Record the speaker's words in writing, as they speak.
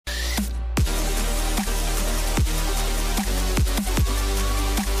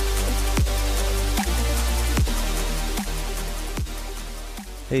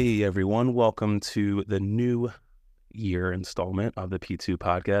Hey everyone, welcome to the new year installment of the P2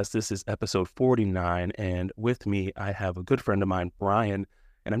 podcast. This is episode 49, and with me I have a good friend of mine, Brian,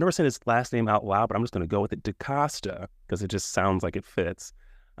 and I've never said his last name out loud, but I'm just going to go with it, DeCosta, because it just sounds like it fits.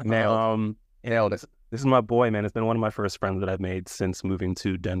 Nailed it. This is my boy, man. It's been one of my first friends that I've made since moving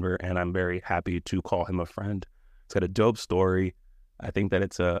to Denver, and I'm very happy to call him a friend. It's got a dope story. I think that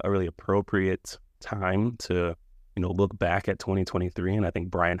it's a really appropriate time to look back at 2023, and I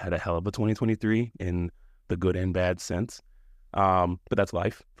think Brian had a hell of a 2023 in the good and bad sense. But that's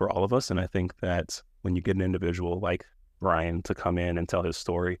life for all of us, and I think that when you get an individual like Brian to come in and tell his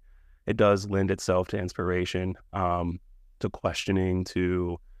story, it does lend itself to inspiration, to questioning,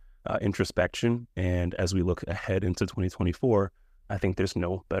 to introspection. And as we look ahead into 2024, I think there's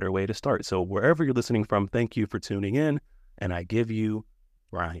no better way to start. So wherever you're listening from, thank you for tuning in, and I give you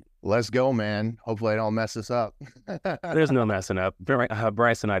Brian. Let's go, man. Hopefully I don't mess this up. There's no messing up.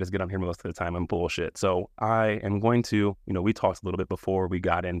 Bryce and I just get on here most of the time and bullshit. So I am going to, we talked a little bit before we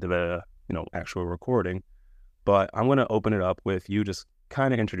got into the, actual recording, but I'm going to open it up with you just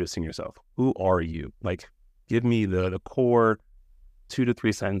kind of introducing yourself. Who are you? Like, give me the core 2 to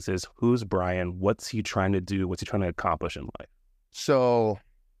 3 sentences. Who's Brian? What's he trying to do? What's he trying to accomplish in life? So,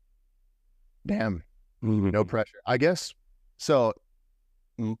 no pressure, I guess. So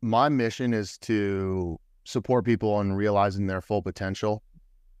my mission is to support people in realizing their full potential.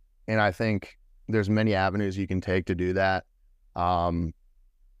 And I think there's many avenues you can take to do that.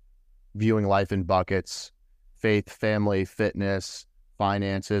 Viewing life in buckets, faith, family, fitness,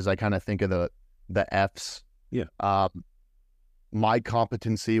 finances. I kind of think of the F's. Yeah. My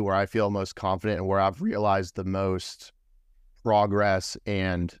competency, where I feel most confident and where I've realized the most progress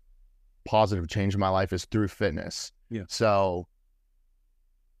and positive change in my life is through fitness. Yeah. So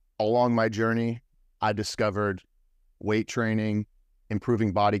along my journey, I discovered weight training,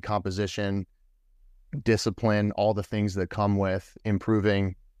 improving body composition, discipline, all the things that come with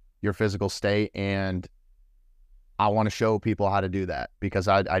improving your physical state. And I want to show people how to do that because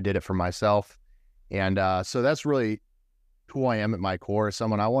I did it for myself. And so that's really who I am at my core.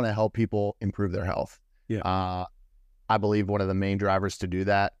 Someone I want to help people improve their health. Yeah. I believe one of the main drivers to do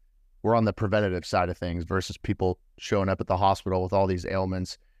that, we're on the preventative side of things versus people showing up at the hospital with all these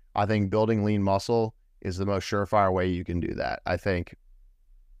ailments. I think building lean muscle is the most surefire way you can do that. I think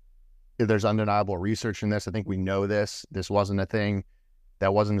there's undeniable research in this. I think we know this. This wasn't a thing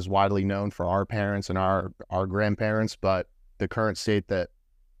that wasn't as widely known for our parents and our grandparents, but the current state that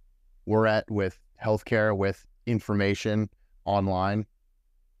we're at with healthcare, with information online,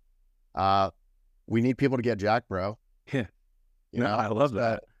 we need people to get jacked, bro. Yeah. I love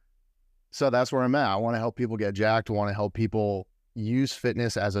that. So that's where I'm at. I want to help people get jacked. I want to help people use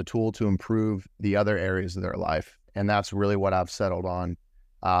fitness as a tool to improve the other areas of their life. And that's really what I've settled on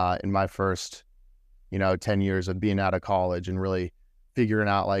in my first, 10 years of being out of college and really figuring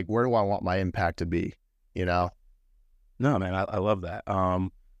out, like, where do I want my impact to be, No, man, I love that.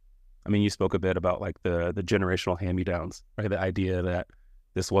 You spoke a bit about like the generational hand-me-downs, right? The idea that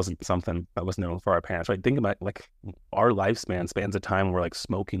this wasn't something that was known for our parents, right? Think about like our lifespan spans a time where like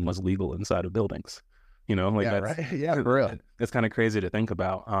smoking was legal inside of buildings. Right. Yeah, for real. It's kind of crazy to think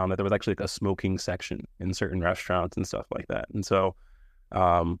about that there was actually like a smoking section in certain restaurants and stuff like that. And so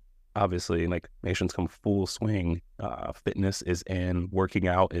obviously like nations come full swing. Fitness is in, working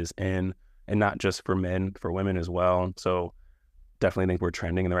out is in, and not just for men, for women as well. So definitely think we're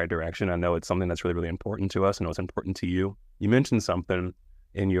trending in the right direction. I know it's something that's really, really important to us. I know it's important to you. You mentioned something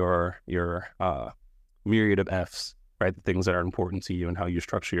in your myriad of F's, right? The things that are important to you and how you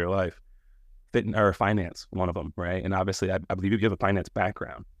structure your life. Or finance, one of them, right? And obviously, I believe you have a finance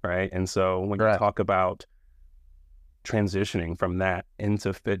background, right? And so when you talk about transitioning from that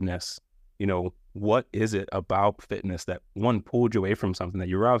into fitness, what is it about fitness that, one, pulled you away from something that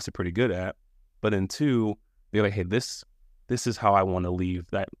you're obviously pretty good at, but then two, you're like, hey, this is how I want to leave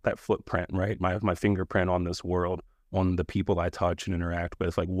that footprint, right? My fingerprint on this world, on the people I touch and interact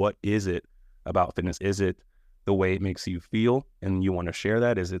with. Like, what is it about fitness? Is it the way it makes you feel and you want to share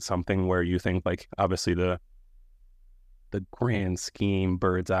that? Is it something where you think, like, obviously the grand scheme,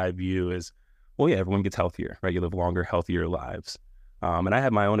 bird's eye view is, well, yeah, everyone gets healthier, right? You live longer, healthier lives. And I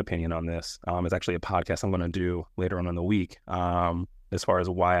have my own opinion on this. It's actually a podcast I'm going to do later on in the week, as far as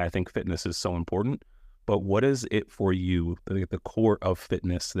why I think fitness is so important. But what is it for you, the core of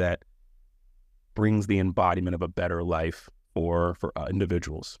fitness that brings the embodiment of a better life for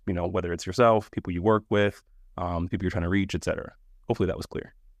individuals, whether it's yourself, people you work with, people you're trying to reach, etc. Hopefully that was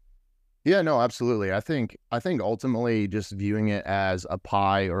clear. Yeah, no, absolutely. I think ultimately just viewing it as a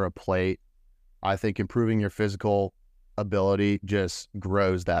pie or a plate, I think improving your physical ability just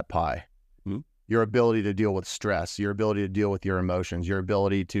grows that pie. Mm-hmm. Your ability to deal with stress, your ability to deal with your emotions, your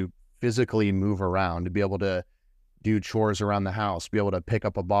ability to physically move around, to be able to do chores around the house, be able to pick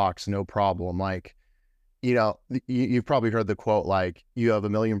up a box, no problem. Like, you know, you've probably heard the quote, like, you have a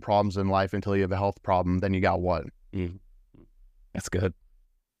million problems in life until you have a health problem, then you got one. Mm-hmm. That's good.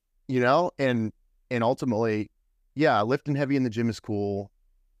 You know, and ultimately, yeah, lifting heavy in the gym is cool.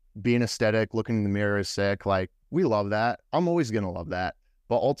 Being aesthetic, looking in the mirror is sick. Like, we love that. I'm always going to love that.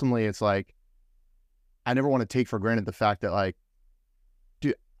 But ultimately, it's like, I never want to take for granted the fact that, like,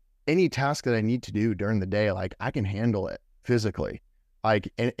 dude, any task that I need to do during the day, like, I can handle it physically.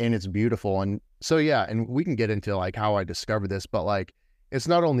 Like, and it's beautiful. And so, yeah, and we can get into like how I discovered this, but like, it's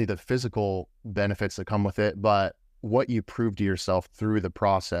not only the physical benefits that come with it, but what you prove to yourself through the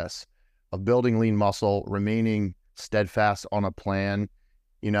process of building lean muscle, remaining steadfast on a plan.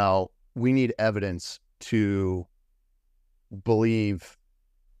 You know, we need evidence to believe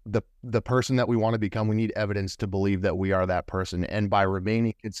the person that we want to become. We need evidence to believe that we are that person. And by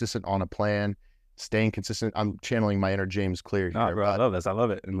remaining consistent on a plan, staying consistent, I'm channeling my inner James Clear here. Oh, bro, I love this. I love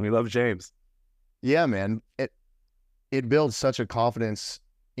it. And we love James. Yeah, man. It builds such a confidence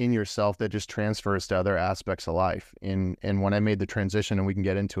in yourself that just transfers to other aspects of life. And when I made the transition, and we can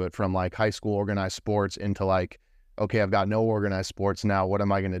get into it, from like high school organized sports into like, okay, I've got no organized sports now. What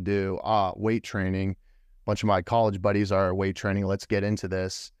am I going to do? Weight training. A bunch of my college buddies are weight training. Let's get into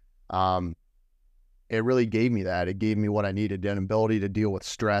this. It really gave me that. It gave me what I needed, an ability to deal with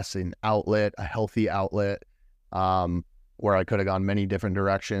stress, an outlet, a healthy outlet, where I could have gone many different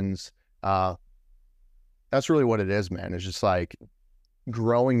directions. That's really what it is, man. It's just like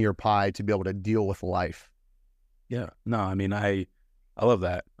growing your pie to be able to deal with life. Yeah. No, I mean, I love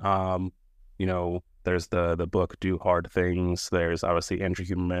that. You know, there's the book, Do Hard Things. There's obviously Andrew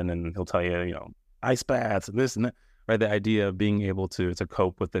Huberman, and he'll tell you, you know, ice baths and this and that, right? The idea of being able to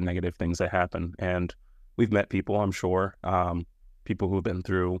cope with the negative things that happen. And we've met people, I'm sure, people who've been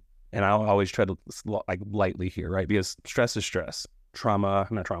through, and I'll always try to like lightly here, right? Because stress is stress.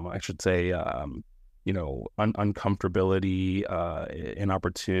 Not trauma, I should say, you know, uncomfortability,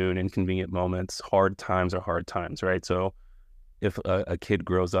 inopportune, inconvenient moments, hard times are hard times, right? So if a kid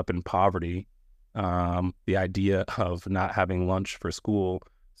grows up in poverty, the idea of not having lunch for school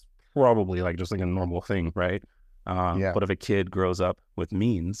is probably like just like a normal thing, right? Yeah. But if a kid grows up with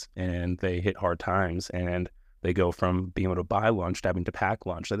means and they hit hard times and they go from being able to buy lunch to having to pack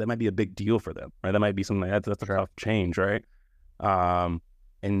lunch, that might be a big deal for them, right? That might be something that's a tough change, right?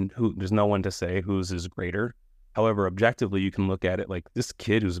 And there's no one to say whose is greater. However, objectively, you can look at it like this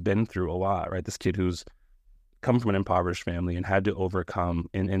kid who's been through a lot, right? This kid who's come from an impoverished family and had to overcome,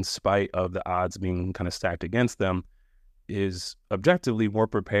 in spite of the odds being kind of stacked against them, is objectively more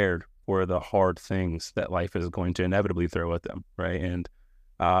prepared for the hard things that life is going to inevitably throw at them, right? And,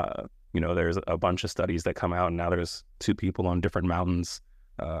 you know, there's a bunch of studies that come out, and now there's two people on different mountains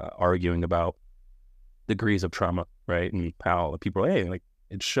arguing about degrees of trauma, right? And how people are, hey, like,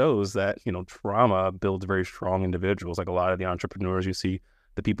 it shows that, you know, trauma builds very strong individuals. Like a lot of the entrepreneurs you see,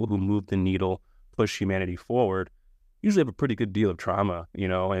 the people who move the needle, push humanity forward, usually have a pretty good deal of trauma, you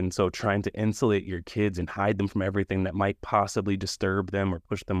know? And so trying to insulate your kids and hide them from everything that might possibly disturb them or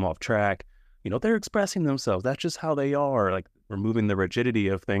push them off track, you know, they're expressing themselves. That's just how they are. Like removing the rigidity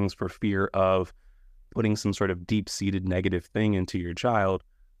of things for fear of putting some sort of deep-seated negative thing into your child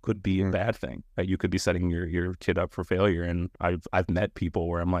could be a bad thing. Right? You could be setting your kid up for failure. And I've met people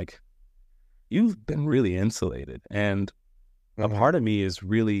where I'm like, you've been really insulated. And a part of me is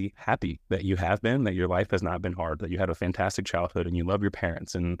really happy that you have been, that your life has not been hard, that you had a fantastic childhood and you love your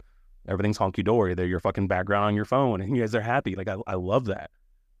parents and everything's honky-dory. They're your fucking background on your phone and you guys are happy. Like, I love that.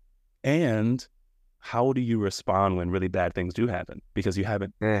 And how do you respond when really bad things do happen? Because you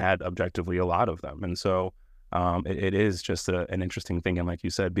haven't had objectively a lot of them. And so it is just an interesting thing. And like you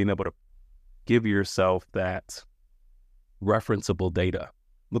said, being able to give yourself that referenceable data.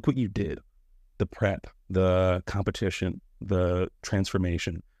 Look what you did. The prep, the competition, the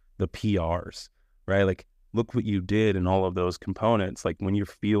transformation, the PRs, right? Like, look what you did in all of those components. Like when you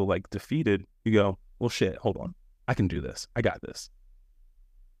feel like defeated, you go, well, shit, hold on. I can do this. I got this.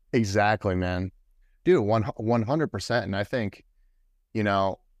 Exactly, man. Dude, 100%. And I think, you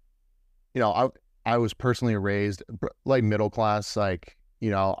know, I was personally raised like middle class, like, you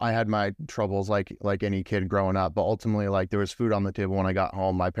know, I had my troubles like any kid growing up, but ultimately, like, there was food on the table when I got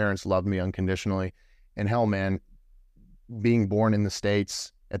home. My parents loved me unconditionally. And hell, man, being born in the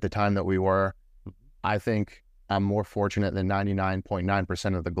States at the time that we were, I think I'm more fortunate than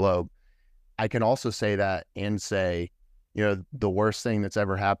 99.9% of the globe. I can also say that and say, you know, the worst thing that's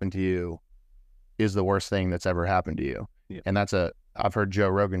ever happened to you is the worst thing that's ever happened to you. Yeah. And I've heard Joe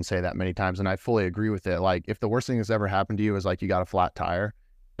Rogan say that many times, and I fully agree with it. Like, if the worst thing that's ever happened to you is like you got a flat tire,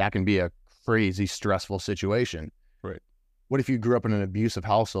 that can be a crazy stressful situation. Right. What if you grew up in an abusive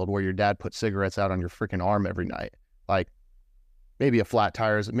household where your dad put cigarettes out on your freaking arm every night? Like, maybe a flat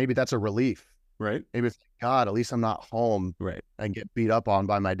tire maybe that's a relief. Right. Maybe it's, God, at least I'm not home Right. and get beat up on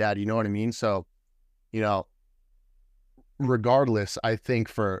by my dad. You know what I mean? So, regardless, I think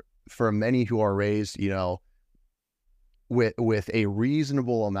for many who are raised, with a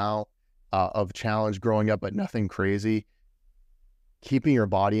reasonable amount of challenge growing up, but nothing crazy, keeping your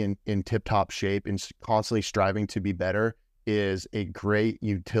body in tip-top shape and constantly striving to be better is a great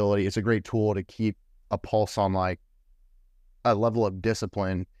utility. It's a great tool to keep a pulse on like a level of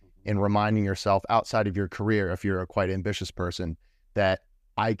discipline and reminding yourself outside of your career, if you're a quite ambitious person, that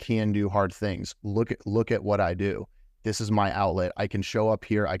I can do hard things. Look at what I do. This is my outlet. I can show up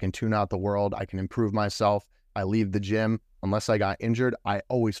here. I can tune out the world. I can improve myself. I leave the gym. Unless I got injured, I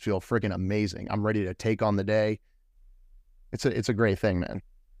always feel freaking amazing. I'm ready to take on the day. It's a great thing, man.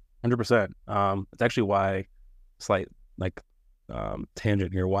 100%. It's actually why, slight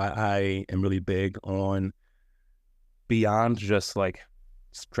tangent here, why I am really big on beyond just like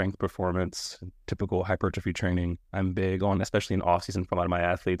strength performance, typical hypertrophy training. I'm big on, especially in off season for a lot of my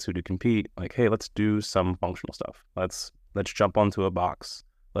athletes who do compete, like, hey, let's do some functional stuff. Let's jump onto a box.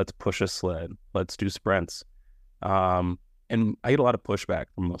 Let's push a sled. Let's do sprints. And I get a lot of pushback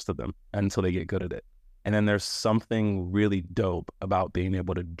from most of them until they get good at it. And then there's something really dope about being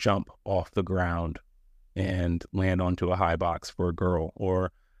able to jump off the ground and land onto a high box for a girl,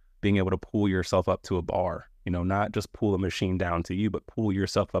 or being able to pull yourself up to a bar, not just pull a machine down to you, but pull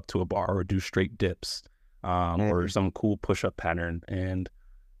yourself up to a bar or do straight dips, or some cool push-up pattern. And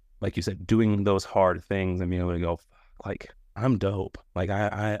like you said, doing those hard things and being able to go, like, I'm dope. Like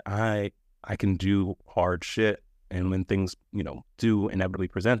I can do hard shit. And when things, do inevitably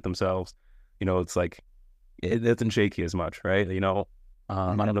present themselves, it's like, it doesn't shake you as much, right? I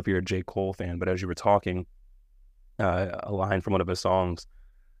don't know if you're a J. Cole fan, but as you were talking, a line from one of his songs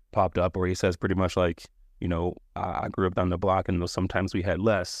popped up where he says pretty much like, I grew up down the block and sometimes we had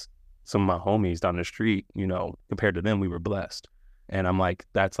less. Some of my homies down the street, compared to them, we were blessed. And I'm like,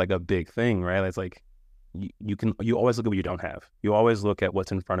 that's like a big thing, right? It's like, you always look at what you don't have. You always look at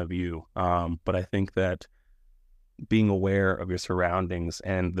what's in front of you. But I think that being aware of your surroundings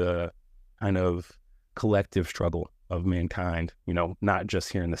and the kind of collective struggle of mankind, not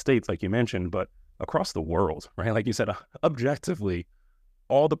just here in the States, like you mentioned, but across the world, right? Like you said, objectively,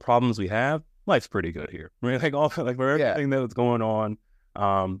 all the problems we have, life's pretty good here, right? Like for everything that's going on,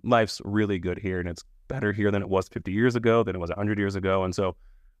 life's really good here, and it's better here than it was 50 years ago, than it was 100 years ago. And so,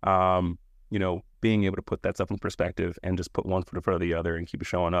 being able to put that stuff in perspective and just put one foot in front of the other and keep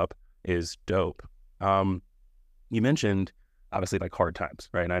showing up is dope. You mentioned obviously like hard times,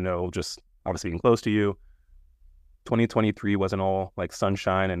 right? And I know, just obviously being close to you, 2023 wasn't all like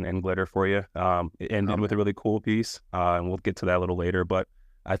sunshine and glitter for you. It ended with a really cool piece, and we'll get to that a little later. But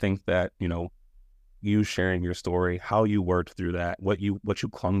I think that, you sharing your story, how you worked through that, what you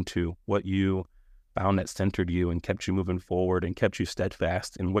clung to, what you found that centered you and kept you moving forward and kept you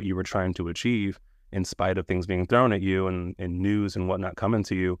steadfast in what you were trying to achieve in spite of things being thrown at you and news and whatnot coming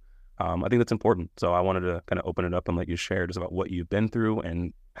to you. I think that's important. So I wanted to kind of open it up and let you share just about what you've been through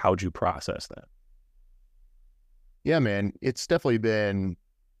and how'd you process that? Yeah, man, it's definitely been,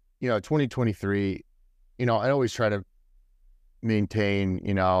 2023, I always try to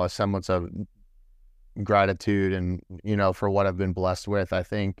maintain, a semblance of gratitude and, for what I've been blessed with. I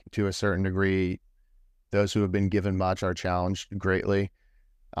think to a certain degree, those who have been given much are challenged greatly.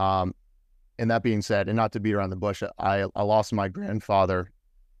 And that being said, and not to beat around the bush, I lost my grandfather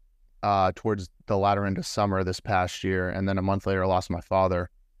towards the latter end of summer this past year. And then a month later, I lost my father,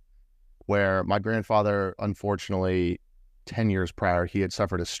 where my grandfather, unfortunately, 10 years prior, he had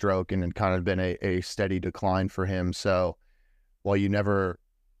suffered a stroke and had kind of been a steady decline for him. So while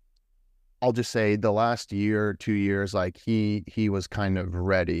I'll just say the last year, 2 years, like he was kind of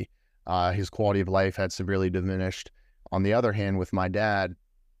ready. His quality of life had severely diminished. On the other hand, with my dad,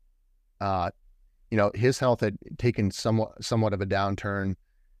 his health had taken somewhat of a downturn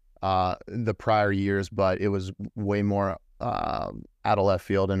the prior years, but it was way more out of left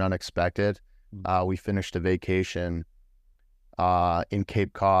field and unexpected. We finished a vacation in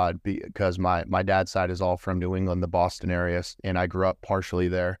Cape Cod because my dad's side is all from New England, the Boston area, and I grew up partially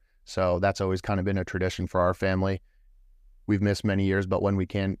there. So that's always kind of been a tradition for our family. We've missed many years, but when we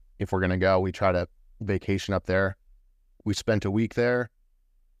can, if we're going to go, we try to vacation up there. We spent a week there.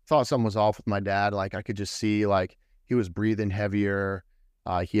 Thought something was off with my dad. Like I could just see like he was breathing heavier.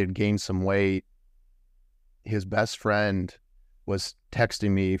 He had gained some weight. his best friend was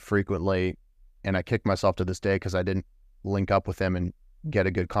texting me frequently, and I kick myself to this day because I didn't link up with him and get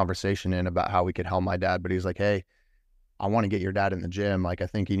a good conversation in about how we could help my dad. But he's like, hey, I want to get your dad in the gym. Like, I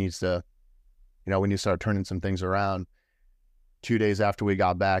think he needs to, we need to start turning some things around. 2 days after we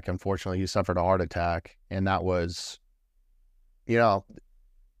got back, unfortunately, he suffered a heart attack. And that was, there's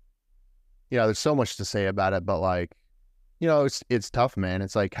so much to say about it, but like, it's tough, man.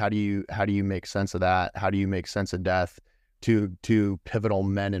 It's like, how do you make sense of that? How do you make sense of death? Two pivotal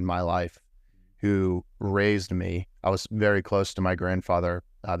men in my life who raised me. I was very close to my grandfather.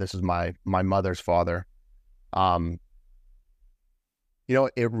 This is my mother's father.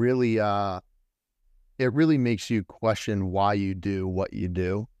 It really makes you question why you do what you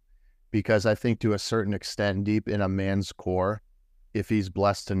do, because I think to a certain extent, deep in a man's core, if he's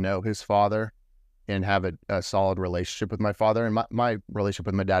blessed to know his father and have a solid relationship with my father, and my relationship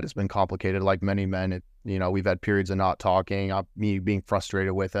with my dad has been complicated like many men. We've had periods of not talking, me being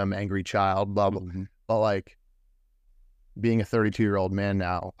frustrated with him, angry child, blah, blah. Mm-hmm. But like, being a 32-year-old man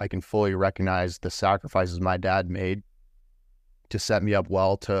now, I can fully recognize the sacrifices my dad made to set me up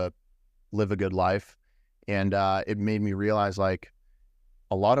well to live a good life. And it made me realize, like,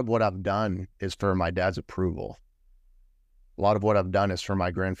 a lot of what I've done is for my dad's approval. A lot of what I've done is for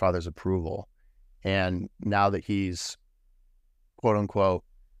my grandfather's approval. And now that he's, quote unquote,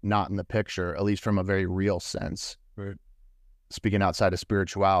 not in the picture, at least from a very real sense, right, speaking outside of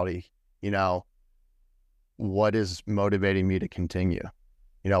spirituality, what is motivating me to continue?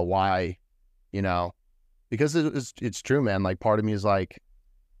 Why? Because it's true, man. Like, part of me is like,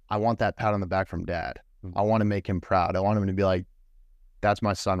 I want that pat on the back from dad. Mm-hmm. I want to make him proud. I want him to be like, that's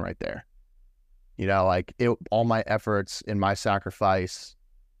my son right there. All my efforts and my sacrifice,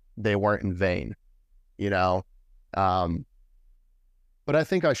 they weren't in vain, but I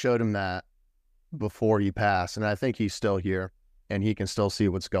think I showed him that before he passed, and I think he's still here and he can still see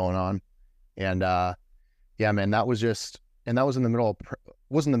what's going on. And, yeah, man, that was in the middle of,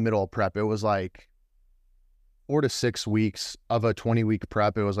 wasn't the middle of prep. It was like 4 to 6 weeks of a 20-week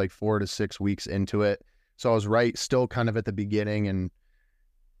prep. It was like 4 to 6 weeks into it. So I was still kind of at the beginning, and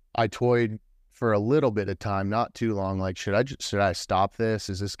I toyed for a little bit of time, not too long. Like, should I stop this?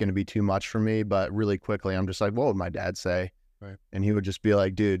 Is this going to be too much for me? But really quickly, I'm just like, what would my dad say? Right. And he would just be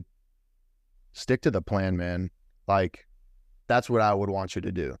like, dude, stick to the plan, man. Like, that's what I would want you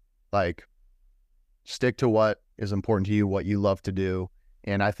to do. Like, stick to what is important to you, what you love to do.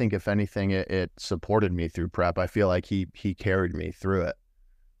 And I think if anything, it supported me through prep. I feel like he carried me through it.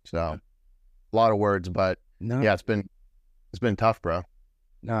 So a lot of words, but yeah, it's been tough, bro.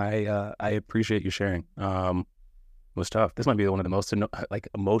 No, I appreciate you sharing. It was tough. This might be one of the most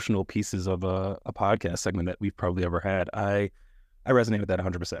emotional pieces of a podcast segment that we've probably ever had. I resonate with that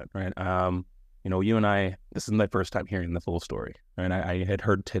 100%. Right. You and I, this is my first time hearing the full story. Right. I had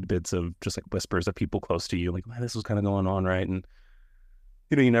heard tidbits of just like whispers of people close to you, like, man, this was kind of going on, right? And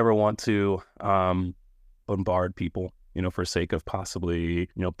you never want to bombard people, for sake of possibly,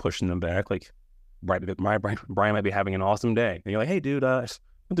 pushing them back. Like, Brian might be having an awesome day, and you're like, hey, dude, I just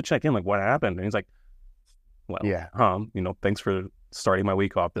want to check in. Like, what happened? And he's like, well, yeah, thanks for starting my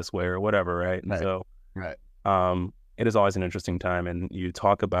week off this way or whatever, right? And so, right. It is always an interesting time, and you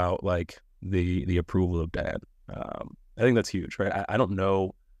talk about like the approval of dad. I think that's huge, right? I don't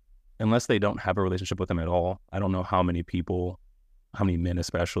know, unless they don't have a relationship with him at all, I don't know how many men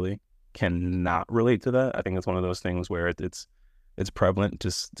especially cannot relate to that. I think it's one of those things where it's prevalent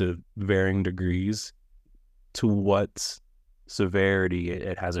just to varying degrees. To what severity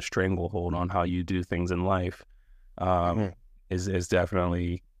it has a stranglehold on how you do things in life is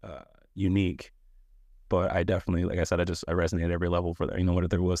definitely unique. But I definitely, like I said, I resonate at every level for that.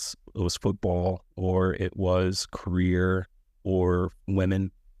 Whether it was football or it was career or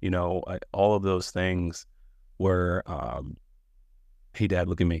women, all of those things were, hey, dad,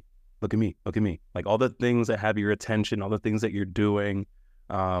 look at me. Look at me. Look at me. Like, all the things that have your attention, all the things that you're doing,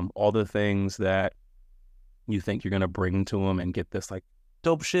 all the things that you think you're going to bring to him and get this like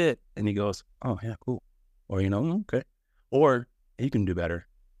dope shit. And he goes, oh yeah, cool. Or, okay. Or you can do better.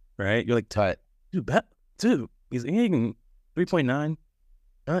 Right. You're like, tight. Dude, he's hitting 3.9.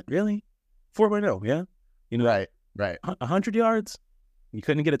 Really? 4.0. Yeah. Right. 100 yards. You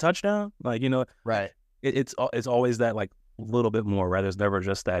couldn't get a touchdown. Like, right. It's always that like little bit more, right? There's never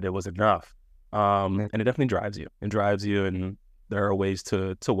just that it was enough. And it definitely drives you. It drives you, and there are ways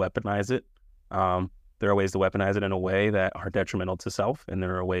to weaponize it. There are ways to weaponize it in a way that are detrimental to self, and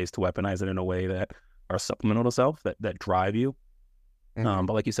there are ways to weaponize it in a way that are supplemental to self, that drive you. But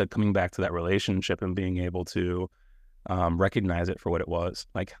like you said, coming back to that relationship and being able to recognize it for what it was.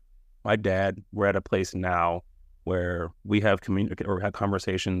 Like, my dad, we're at a place now where we have have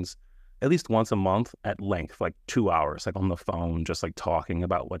conversations at least once a month at length, like 2 hours, like on the phone, just like talking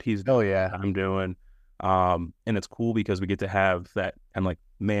about what he's Oh doing, yeah. what I'm doing. And it's cool because we get to have that kind of like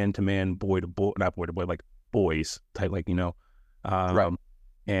man to man, boy to boy, not boy to boy, like boys type, like, Right. um,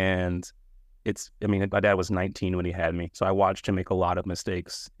 and I mean, my dad was 19 when he had me, so I watched him make a lot of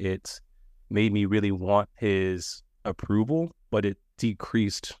mistakes. It made me really want his approval, but it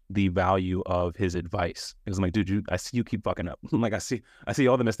decreased the value of his advice. It was like, dude, I see you keep fucking up. Like, I see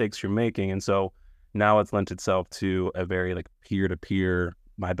all the mistakes you're making. And so now it's lent itself to a very like peer-to-peer,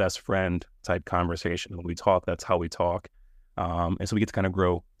 my best friend type conversation. When we talk, that's how we talk. And so we get to kind of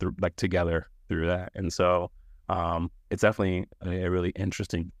grow through, like, together through that. And so it's definitely a really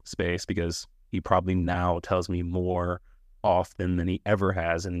interesting space because he probably now tells me more often than he ever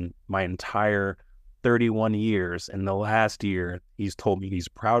has in my entire 31 years. In the last year, he's told me he's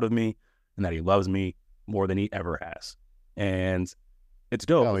proud of me and that he loves me more than he ever has. And it's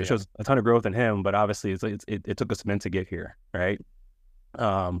dope. Oh It yeah. shows a ton of growth in him, but obviously it took us a minute to get here, right?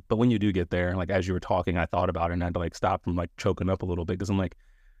 But when you do get there, like as you were talking, I thought about it and I had to like stop from like choking up a little bit because I'm like,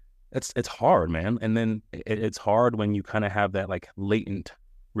 it's hard, man. And then it's hard when you kind of have that like latent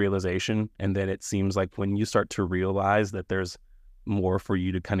realization, and then it seems like when you start to realize that there's more for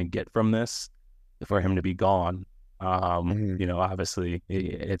you to kind of get from this, for him to be gone, Mhm. obviously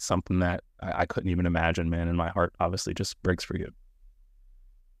it's something that I couldn't even imagine, man. And my heart obviously just breaks for you.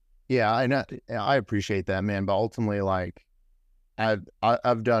 Yeah, I appreciate that, man. But ultimately, like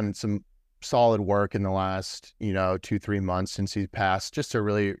I've done some solid work in the last 2-3 months since he's passed, just to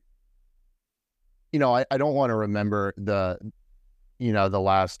really, I don't want to remember the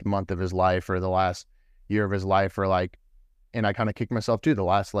last month of his life or the last year of his life, or like, and I kind of kicked myself too. The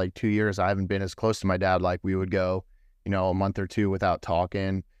last like 2 years, I haven't been as close to my dad. Like we would go, a month or two without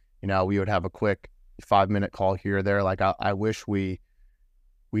talking. We would have a quick 5-minute call here or there. Like I wish we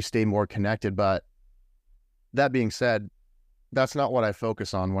stay more connected. But that being said, that's not what I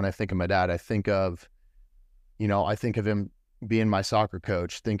focus on when I think of my dad. I think of him being my soccer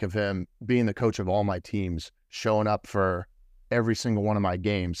coach, think of him being the coach of all my teams, showing up for every single one of my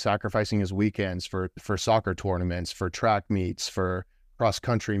games, sacrificing his weekends for soccer tournaments, for track meets, for cross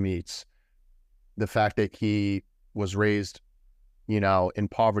country meets. The fact that he was raised, in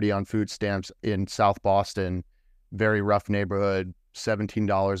poverty on food stamps in South Boston, very rough neighborhood,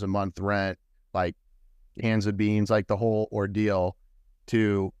 $17 a month rent, like cans of beans, like the whole ordeal,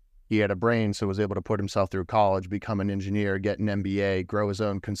 to he had a brain, so was able to put himself through college, become an engineer, get an MBA, grow his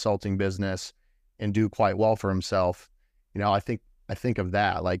own consulting business, and do quite well for himself. I think of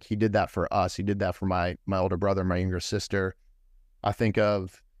that, like he did that for us. He did that for my older brother, my younger sister. I think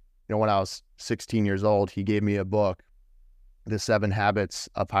of, when I was 16 years old, he gave me a book, The 7 Habits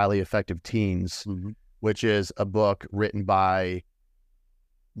of Highly Effective Teens, Mm-hmm. which is a book written by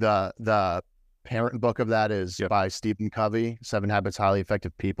the parent book of that is Yep. by Stephen Covey, 7 Habits of Highly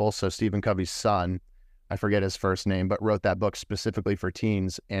Effective People. So Stephen Covey's son, I forget his first name, but wrote that book specifically for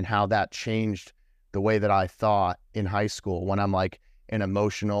teens, and how that changed the way that I thought in high school when I'm like an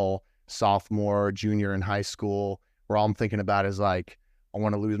emotional sophomore, junior in high school, where all I'm thinking about is like, I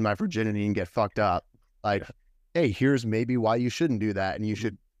want to lose my virginity and get fucked up. Like, hey, here's maybe why you shouldn't do that. And you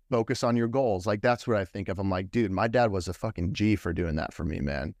should focus on your goals. Like, that's what I think of. I'm like, dude, my dad was a fucking G for doing that for me,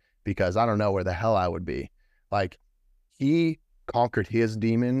 man, because I don't know where the hell I would be. Like, he conquered his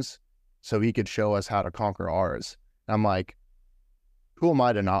demons so he could show us how to conquer ours. I'm like, who am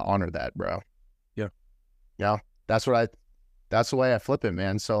I to not honor that, bro? Yeah. Yeah. That's the way I flip it,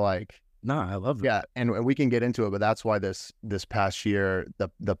 man. So like, Nah, I love that. yeah. And we can get into it, but that's why this past year,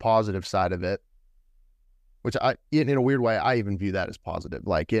 the positive side of it, which in a weird way, I even view that as positive,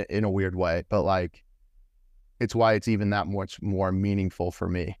 like in a weird way, but like, it's why it's even that much more meaningful for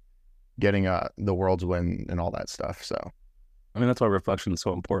me getting the world's win and all that stuff. So, I mean, that's why reflection is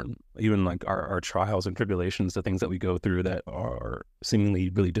so important. Even like our trials and tribulations, the things that we go through that are seemingly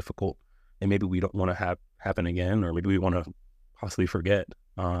really difficult, and maybe we don't want to have happen again, or maybe we want to possibly forget.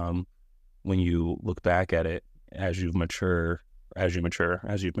 When you look back at it as you've matured, you're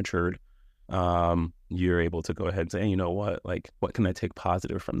able to go ahead and say, hey, you know what? Like, what can I take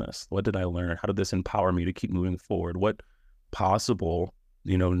positive from this? What did I learn? How did this empower me to keep moving forward? What possible,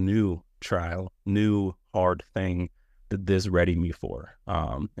 new trial, new hard thing did this ready me for?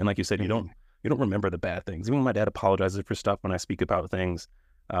 And like you said, you don't remember the bad things. Even when my dad apologizes for stuff when I speak about things,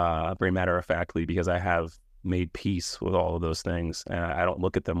 very matter of factly, because I have made peace with all of those things, and I don't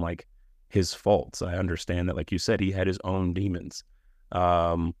look at them like his faults. I understand that, like you said, he had his own demons.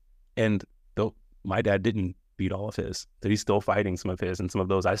 And though my dad didn't beat all of his. So he's still fighting some of his, and some of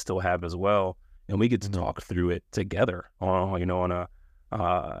those I still have as well. And we get to talk through it together on, on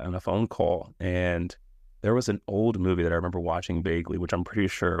a phone call. And there was an old movie that I remember watching vaguely, which I'm pretty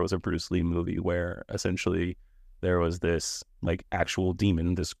sure was a Bruce Lee movie, where essentially there was this like actual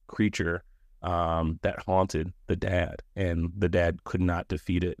demon, this creature that haunted the dad, and the dad could not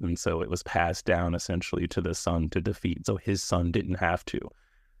defeat it. And so it was passed down essentially to the son to defeat. So his son didn't have to.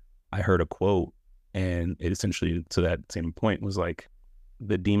 I heard a quote, and it essentially, to that same point, was like,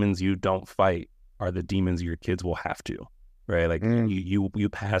 the demons you don't fight are the demons your kids will have to, right? Like you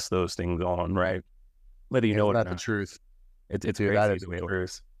pass those things on, right? Whether you know it or not. That's the truth. It's Dude, crazy that is the way it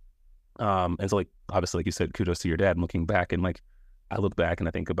works. And so, like, obviously, like you said, kudos to your dad. And looking back, and like, I look back and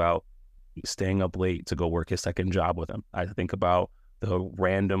I think about staying up late to go work his second job with him. I think about the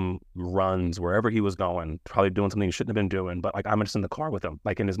random runs wherever he was going, probably doing something he shouldn't have been doing. But like, I'm just in the car with him,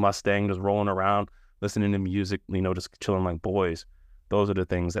 like in his Mustang, just rolling around, listening to music, just chilling like boys. Those are the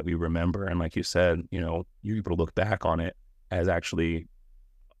things that we remember. And like you said, you're able to look back on it as actually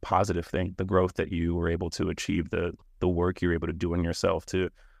a positive thing, the growth that you were able to achieve, the work you're able to do in yourself to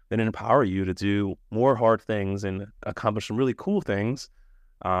then empower you to do more hard things and accomplish some really cool things,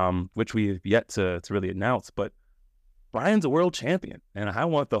 which we've yet to really announce. But Brian's a world champion, and I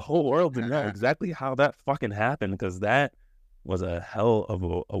want the whole world to know exactly how that fucking happened, because that was a hell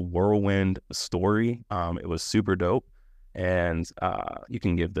of a whirlwind story. It was super dope, and you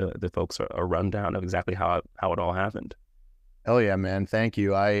can give the folks a rundown of exactly how it all happened. Hell yeah, man. Thank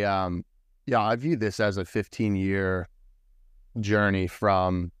you. I view this as a 15-year journey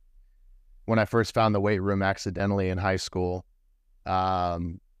from when I first found the weight room accidentally in high school.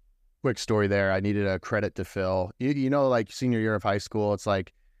 Quick story there. I needed a credit to fill. Like senior year of high school, it's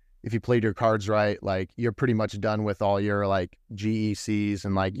like if you played your cards right, like you're pretty much done with all your like GECs,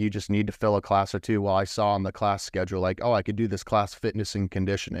 and like you just need to fill a class or two. Well, I saw on the class schedule, like, oh, I could do this class, fitness and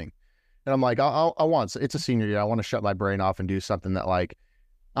conditioning. And I'm like, it's a senior year. I want to shut my brain off and do something that, like,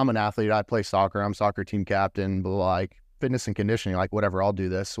 I'm an athlete. I play soccer. I'm soccer team captain, but like fitness and conditioning, like whatever, I'll do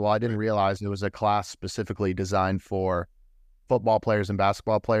this. Well, I didn't realize it was a class specifically designed for football players and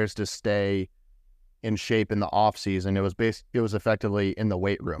basketball players to stay in shape in the off season. It was effectively in the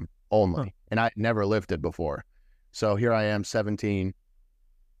weight room only. And I never lifted before. So here I am, 17,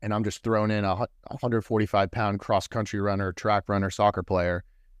 and I'm just thrown in a 145 pound cross country runner, track runner, soccer player,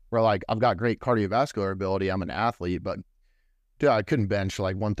 where like I've got great cardiovascular ability. I'm an athlete, but dude, I couldn't bench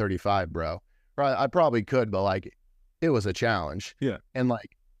like 135, bro. I probably could, but like it was a challenge. Yeah. And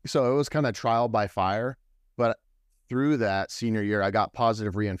like, so it was kind of trial by fire, but through that senior year, I got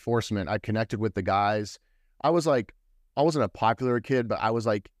positive reinforcement. I connected with the guys. I wasn't a popular kid, but I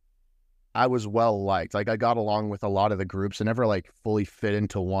was well liked. Like I got along with a lot of the groups. I never like fully fit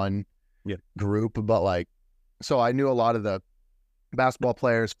into one group, but like, so I knew a lot of the basketball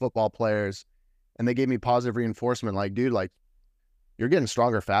players, football players, and they gave me positive reinforcement. Like, dude, like you're getting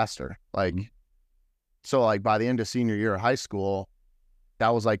stronger faster. Like, so like by the end of senior year of high school,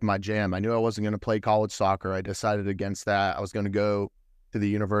 that was like my jam. I knew I wasn't going to play college soccer. I decided against that. I was going to go to the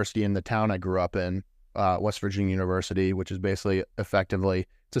university in the town I grew up in, West Virginia University, which is basically effectively,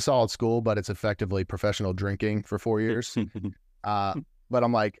 it's a solid school, but it's effectively professional drinking for 4 years. But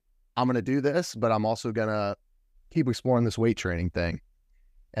I'm like, I'm going to do this, but I'm also going to keep exploring this weight training thing.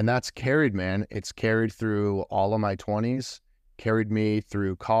 And that's carried, man. It's carried through all of my 20s, carried me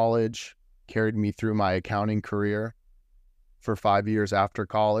through college, carried me through my accounting career for 5 years after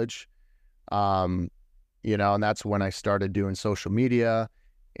college. And that's when I started doing social media,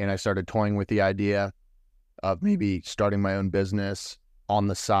 and I started toying with the idea of maybe starting my own business on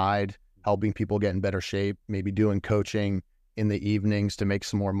the side, helping people get in better shape, maybe doing coaching in the evenings to make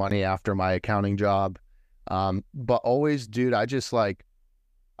some more money after my accounting job. But always, dude, I just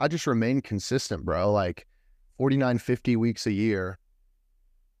remained consistent, bro. Like 49, 50 weeks a year,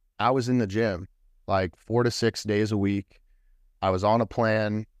 I was in the gym like 4 to 6 days a week. I was on a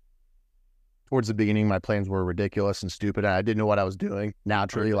plan. Towards the beginning, my plans were ridiculous and stupid, and I didn't know what I was doing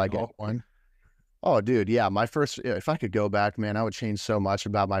naturally, like anyone. Oh, dude, yeah. If I could go back, man, I would change so much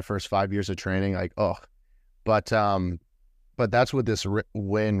about my first 5 years of training. Like, but that's what this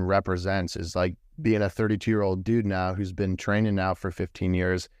win represents, is like being a 32-year-old dude now who's been training now for 15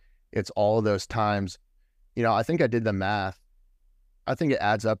 years. It's all of those times. I think I did the math. I think it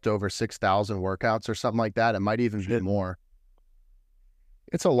adds up to over 6,000 workouts or something like that. It might even be more.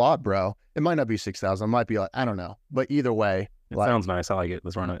 It's a lot, bro. It might not be 6,000. It might be like, I don't know. But either way. It sounds nice. I like it.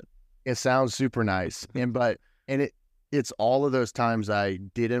 Let's run it. It sounds super nice. It's all of those times I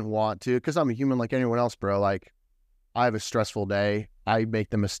didn't want to, because I'm a human like anyone else, bro. Like, I have a stressful day. I make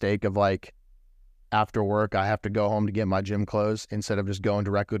the mistake of like after work, I have to go home to get my gym clothes instead of just going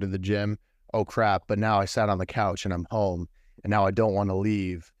directly to the gym. Oh crap. But now I sat on the couch and I'm home and now I don't want to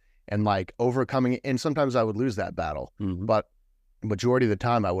leave, and like overcoming it. And sometimes I would lose that battle, but majority of the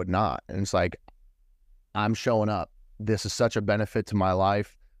time I would not. And it's like, I'm showing up. This is such a benefit to my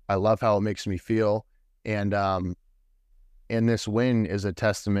life. I love how it makes me feel. And this win is a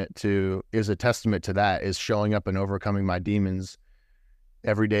testament to that, is showing up and overcoming my demons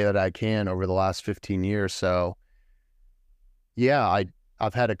every day that I can over the last 15 years. So yeah,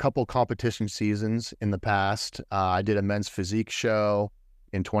 I've had a couple competition seasons in the past. I did a men's physique show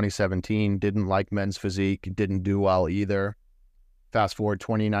in 2017. Didn't like men's physique. Didn't do well either. Fast forward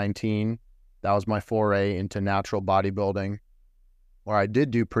 2019. That was my foray into natural bodybuilding, where I did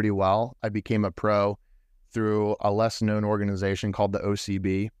do pretty well. I became a pro through a less known organization called the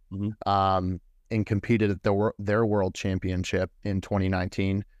OCB, and competed at their world championship in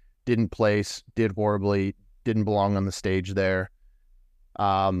 2019. Didn't place, did horribly, didn't belong on the stage there.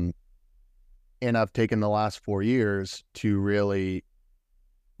 And I've taken the last 4 years to really,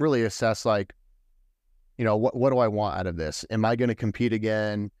 really assess, like, you know, what do I want out of this? Am I going to compete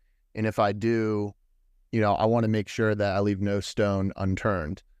again? And if I do, you know, I want to make sure that I leave no stone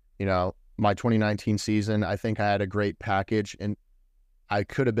unturned. You know, my 2019 season, I think I had a great package, and I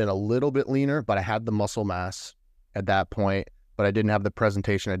could have been a little bit leaner, but I had the muscle mass at that point, but I didn't have the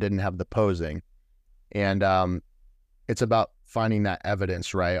presentation. I didn't have the posing. And it's about finding that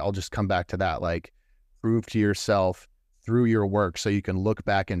evidence, right? I'll just come back to that, like, prove to yourself through your work so you can look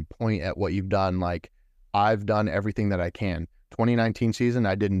back and point at what you've done. Like, I've done everything that I can. 2019 season,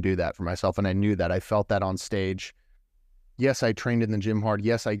 I didn't do that for myself, and I knew that. I felt that on stage. Yes, I trained in the gym hard.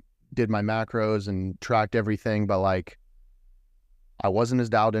 Yes, I did my macros and tracked everything, but like, I wasn't as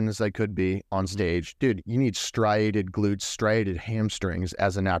dialed in as I could be on stage. Dude, you need striated glutes, striated hamstrings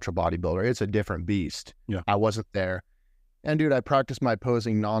as a natural bodybuilder. It's a different beast. Yeah. I wasn't there. And dude, I practiced my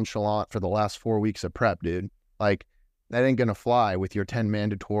posing nonchalant for the last 4 weeks of prep, dude. Like, that ain't gonna fly with your 10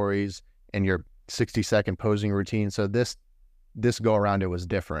 mandatories and your 60-second posing routine. So this go around, it was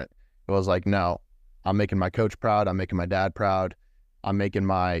different. It was like, no, I'm making my coach proud. I'm making my dad proud. I'm making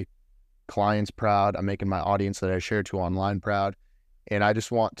my clients proud. I'm making my audience that I share to online proud. And I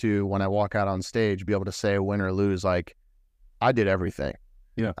just want to, when I walk out on stage, be able to say, win or lose, like, I did everything.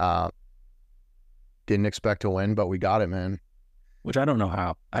 Yeah. Didn't expect to win, but we got it, man. Which I don't know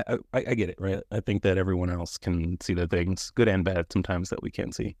how. I get it, right? I think that everyone else can see the things, good and bad, sometimes that we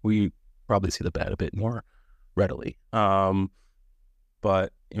can't see. We probably see the bad a bit more readily.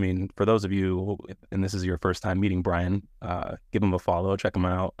 But I mean, for those of you, and this is your first time meeting Brian, give him a follow, check him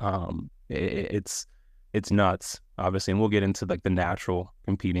out. It's nuts, obviously, and we'll get into like the natural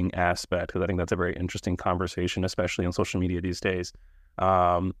competing aspect, because I think that's a very interesting conversation, especially on social media these days.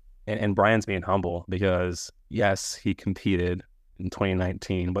 And Brian's being humble, because yes, he competed in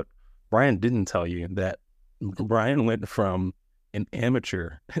 2019, but Brian didn't tell you that Brian went from an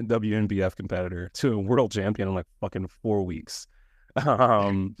amateur WNBF competitor to a world champion in like fucking 4 weeks.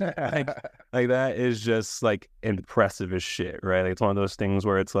 Like that is just like impressive as shit, right? Like, it's one of those things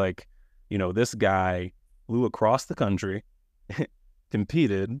where it's like, you know, this guy flew across the country,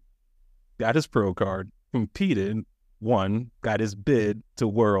 competed, got his pro card, competed, won, got his bid to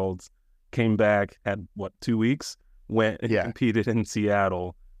Worlds, came back, had what, 2 weeks, went and competed in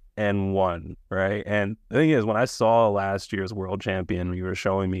Seattle and won, right? And the thing is, when I saw last year's world champion, you were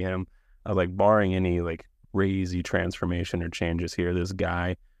showing me him, I was like, barring any like crazy transformation or changes here, this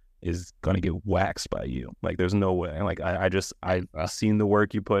guy is gonna get waxed by you. Like, there's no way. Like, I've seen the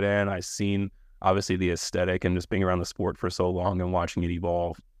work you put in. I've seen obviously the aesthetic and just being around the sport for so long and watching it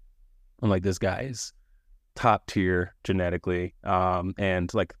evolve. I'm like, this guy is top tier genetically,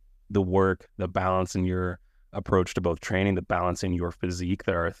 and like the work, the balance in your approach to both training, the balance in your physique.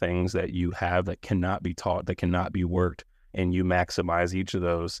 There are things that you have that cannot be taught, that cannot be worked, and you maximize each of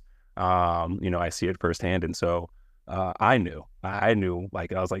those. You know, I see it firsthand. And so I knew,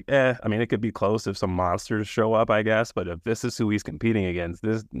 like, I was like, I mean, it could be close if some monsters show up, I guess, but if this is who he's competing against,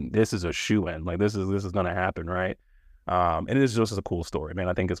 this is a shoe-in. Like, this is going to happen, right? And it is just a cool story, man.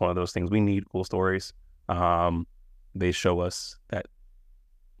 I think it's one of those things. We need cool stories. They show us that,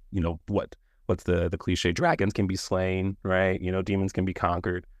 you know, what's the cliche, dragons can be slain, right? You know, demons can be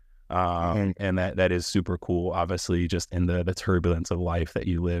conquered. And that is super cool, obviously, just in the turbulence of life that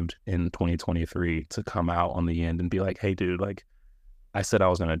you lived in 2023, to come out on the end and be like, hey, dude, like, I said I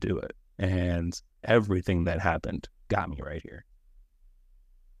was going to do it, and everything that happened got me right here.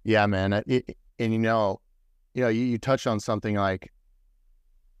 Yeah, man. And you touched on something, like,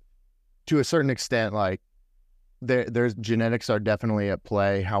 to a certain extent, like, there's genetics are definitely at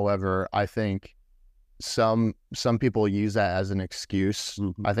play. However, I think some people use that as an excuse.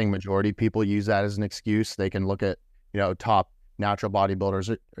 Mhm. I think majority people use that as an excuse. They can look at, top natural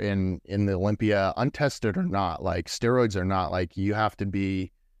bodybuilders in the Olympia, untested or not, like steroids or not, like you have to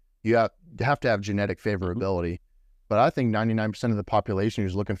have genetic favorability. But I think 99% of the population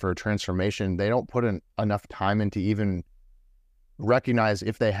who's looking for a transformation, they don't put enough time into even recognize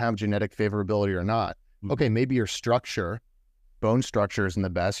if they have genetic favorability or not. Okay, maybe your bone structure isn't the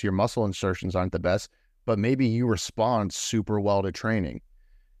best, your muscle insertions aren't the best, but maybe you respond super well to training,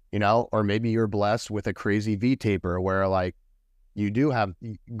 or maybe you're blessed with a crazy V taper where like you do have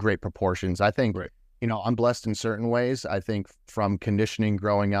great proportions. I think, Right. I'm blessed in certain ways. I think from conditioning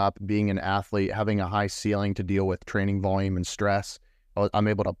growing up, being an athlete, having a high ceiling to deal with training volume and stress, I'm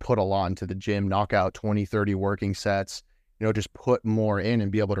able to put a lot into the gym, knock out 20, 30 working sets, just put more in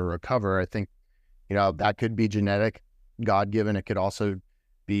and be able to recover. I think, that could be genetic, God-given. It could also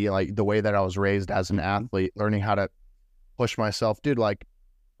be like the way that I was raised as an athlete, learning how to push myself. Dude, like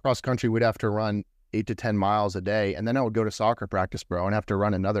cross country, we'd have to run 8 to 10 miles a day. And then I would go to soccer practice, bro, and have to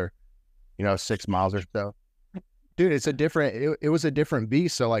run another 6 miles or so. Dude, it was a different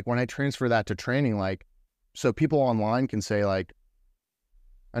beast. So like when I transfer that to training, like, so people online can say like,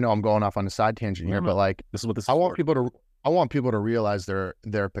 I know I'm going off on a side tangent here, but like, This is what this is I want for. people to realize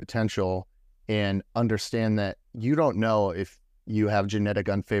their potential and understand that you don't know if you have genetic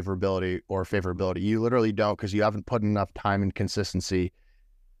unfavorability or favorability. You literally don't, because you haven't put enough time and consistency.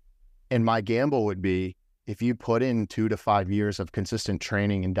 And my gamble would be, if you put in 2 to 5 years of consistent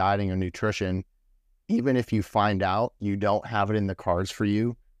training and dieting and nutrition, even if you find out you don't have it in the cards for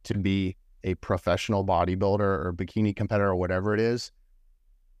you to be a professional bodybuilder or bikini competitor or whatever it is,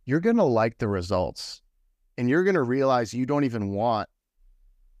 you're going to like the results. And you're going to realize you don't even want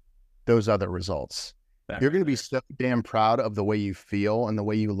those other results. You're going to be so damn proud of the way you feel and the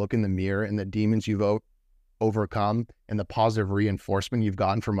way you look in the mirror and the demons you've overcome and the positive reinforcement you've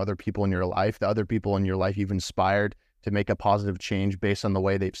gotten from other people in your life, the other people in your life you've inspired to make a positive change based on the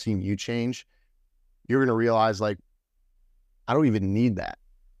way they've seen you change. You're going to realize, like, I don't even need that.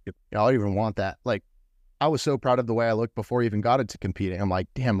 Yep. I don't even want that. Like, I was so proud of the way I looked before I even got into competing. I'm like,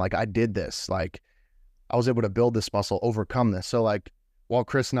 damn, like I did this. Like I was able to build this muscle, overcome this. So like, while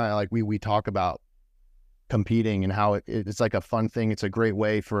Chris and I, like we talk about competing and how it's like a fun thing. It's a great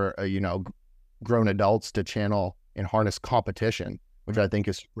way for, grown adults to channel and harness competition, which I think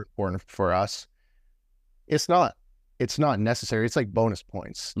is super important for us. It's not necessary. It's like bonus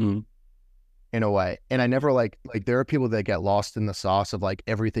points in a way. And I never like there are people that get lost in the sauce of like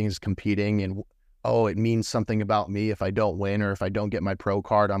everything is competing and, oh, it means something about me if I don't win or if I don't get my pro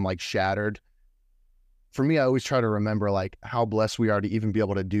card, I'm like shattered. For me, I always try to remember like how blessed we are to even be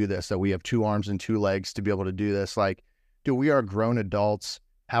able to do this, that we have 2 arms and 2 legs to be able to do this. Like, dude, we are grown adults,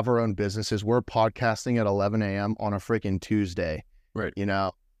 have our own businesses. We're podcasting at 11 a.m. on a freaking Tuesday. Right.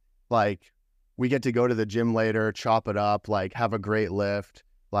 Like we get to go to the gym later, chop it up, like have a great lift,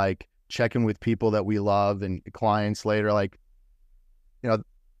 like check in with people that we love and clients later. Like,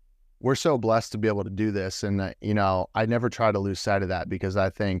 we're so blessed to be able to do this. And, I never try to lose sight of that, because I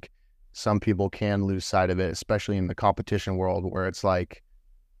think some people can lose sight of it, especially in the competition world where it's like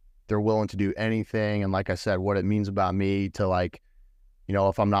they're willing to do anything. And like I said, what it means about me to like,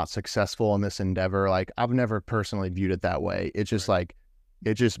 if I'm not successful in this endeavor, like I've never personally viewed it that way. It's just like,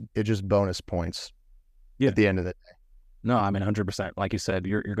 it just bonus points at the end of the day. No, I mean, 100%. Like you said,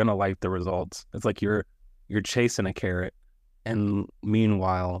 you're going to like the results. It's like you're chasing a carrot, and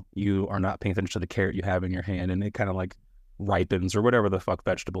meanwhile, you are not paying attention to the carrot you have in your hand, and it kind of like ripens or whatever the fuck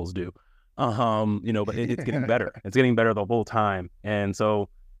vegetables do. But it's getting better. It's getting better the whole time. And so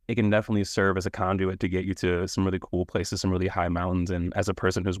it can definitely serve as a conduit to get you to some really cool places, some really high mountains. And as a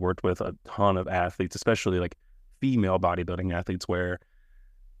person who's worked with a ton of athletes, especially like female bodybuilding athletes, where,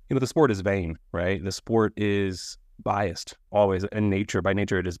 the sport is vain, right? The sport is biased always in nature. By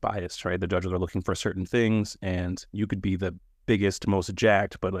nature, it is biased, right? The judges are looking for certain things, and you could be the biggest, most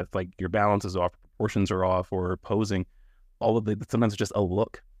jacked, but if like your balance is off, proportions are off, or posing, all of sometimes it's just a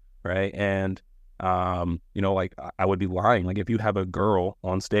look, right? And like I would be lying. Like if you have a girl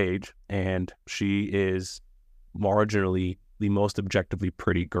on stage and she is marginally the most objectively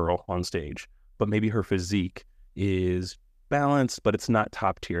pretty girl on stage, but maybe her physique is balanced, but it's not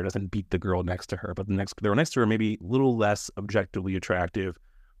top tier. It doesn't beat the girl next to her, but the girl next to her maybe a little less objectively attractive.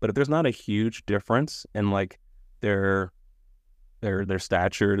 But if there's not a huge difference in like their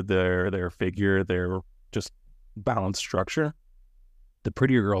stature, their figure, their just balanced structure, the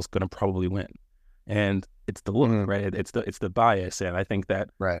prettier girl's going to probably win. And it's the look, right? It's the bias. And I think that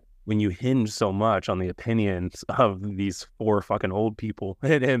when you hinge so much on the opinions of these 4 fucking old people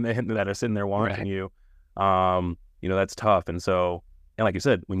and that are sitting there watching you, That's tough. And so, and like you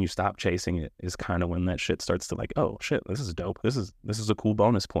said, when you stop chasing it is kind of when that shit starts to like, oh shit, this is dope. This is a cool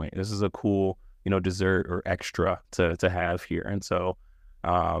bonus point. This is a cool, dessert or extra to have here. And so,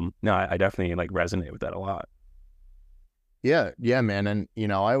 no, I definitely like resonate with that a lot. Yeah, yeah, man. And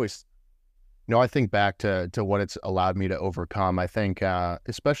I always, I think back to what it's allowed me to overcome. I think,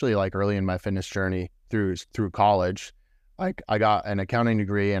 especially like early in my fitness journey through college, like I got an accounting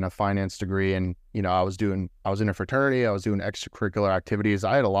degree and a finance degree, and I was in a fraternity, I was doing extracurricular activities.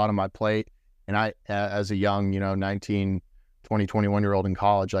 I had a lot on my plate, and I, as a young, 19, 20, 21-year-old in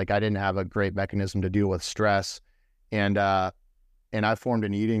college, like I didn't have a great mechanism to deal with stress, and I formed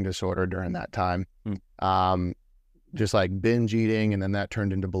an eating disorder during that time. Just like binge eating, and then that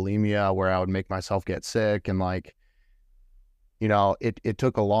turned into bulimia, where I would make myself get sick, and like, it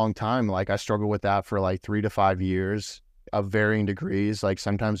took a long time. Like I struggled with that for like 3 to 5 years of varying degrees. Like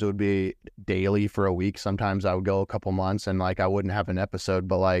sometimes it would be daily for a week. Sometimes I would go a couple months and like I wouldn't have an episode,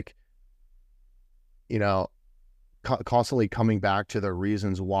 but like, constantly coming back to the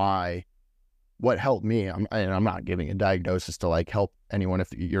reasons why. What helped me, and I'm not giving a diagnosis to like help anyone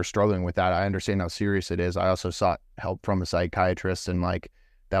if you're struggling with that. I understand how serious it is. I also sought help from a psychiatrist, and like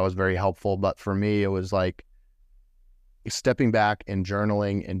that was very helpful. But for me, it was like stepping back and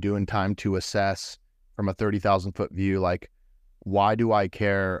journaling and doing time to assess from a 30,000 foot view, like, why do I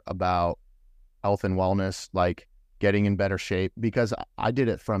care about health and wellness, like getting in better shape? Because I did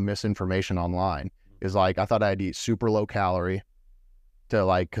it from misinformation online. Is like, I thought I'd eat super low calorie to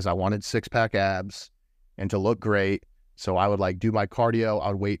like, cause I wanted 6-pack abs and to look great. So I would like do my cardio, I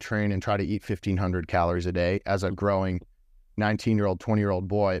would weight train and try to eat 1,500 calories a day as a growing 19-year-old, 20-year-old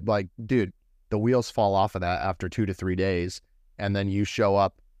boy. Like, dude, the wheels fall off of that after 2 to 3 days. And then you show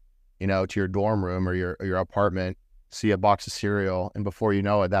up, to your dorm room or your apartment, see a box of cereal, and before you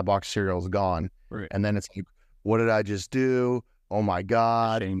know it, that box of cereal is gone. Right. And then it's like, what did I just do? Oh my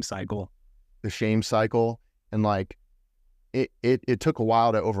God. The shame cycle. And like, it took a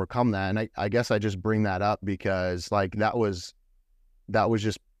while to overcome that. And I guess I just bring that up because like, that was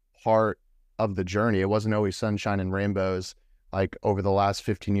just part of the journey. It wasn't always sunshine and rainbows, like over the last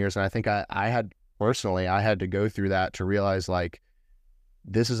 15 years. And I think I had to go through that to realize like,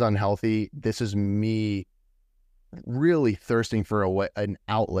 this is unhealthy. This is me really thirsting for an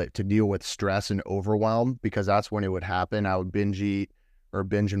outlet to deal with stress and overwhelm, because that's when it would happen. I would binge eat or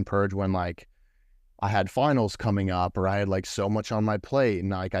binge and purge when like I had finals coming up, or I had like so much on my plate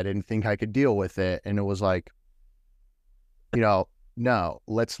and like I didn't think I could deal with it. And it was like, no,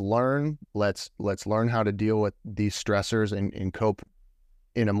 let's learn how to deal with these stressors and cope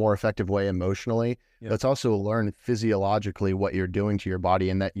in a more effective way emotionally. Yep. Let's also learn physiologically what you're doing to your body,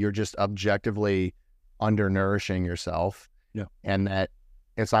 and that you're just objectively undernourishing yourself. Yeah. And that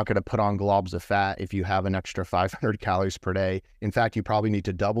it's not going to put on globs of fat if you have an extra 500 calories per day. In fact, you probably need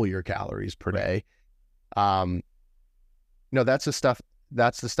to double your calories per day. That's the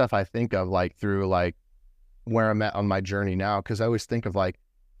stuff I think of like through like where I'm at on my journey now. Cause I always think of like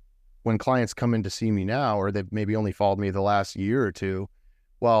when clients come in to see me now, or they've maybe only followed me the last year or two.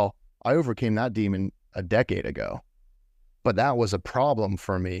 Well, I overcame that demon a decade ago, but that was a problem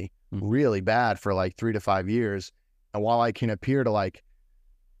for me really bad for like 3 to 5 years. And while I can appear to like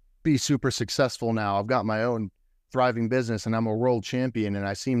be super successful now, I've got my own thriving business and I'm a world champion, and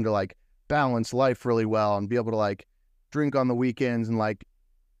I seem to like balance life really well and be able to like drink on the weekends and like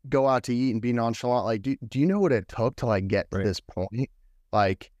go out to eat and be nonchalant. Like, do you know what it took to like get to this point?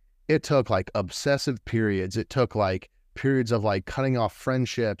 Like, it took like obsessive periods. It took like periods of like cutting off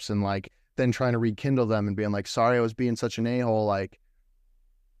friendships and like then trying to rekindle them and being like, sorry, I was being such an a-hole. Like,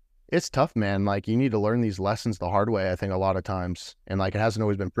 it's tough, man. Like, you need to learn these lessons the hard way, I think, a lot of times. And like, it hasn't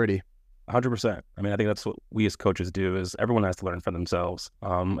always been pretty. 100%. I mean, I think that's what we as coaches do, is everyone has to learn for themselves.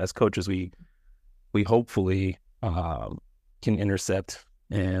 As coaches, we hopefully can intercept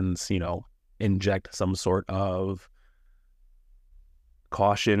and, inject some sort of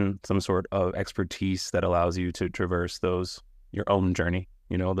caution, some sort of expertise that allows you to traverse your own journey.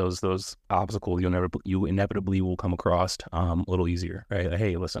 Those obstacles you inevitably will come across a little easier, right? Like,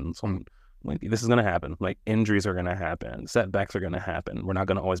 hey, listen, this is going to happen. Like, injuries are going to happen. Setbacks are going to happen. We're not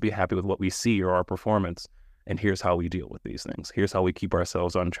going to always be happy with what we see or our performance. And here's how we deal with these things. Here's how we keep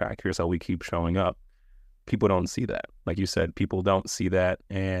ourselves on track. Here's how we keep showing up. People don't see that. Like you said, people don't see that.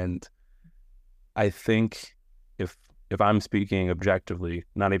 And I think if I'm speaking objectively,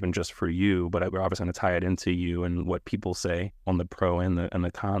 not even just for you, but we're obviously going to tie it into you and what people say on the pro and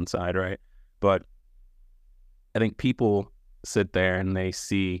the con side, right? But I think people sit there and they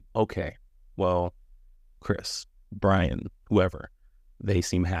see, okay, well, Chris, Brian, whoever, they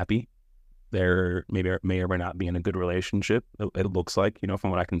seem happy. They're maybe may or may not be in a good relationship. It looks like,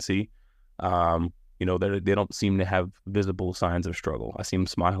 from what I can see. They don't seem to have visible signs of struggle. I see them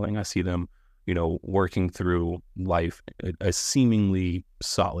smiling. I see them, working through life at a seemingly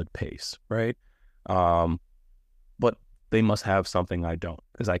solid pace, right? But they must have something I don't,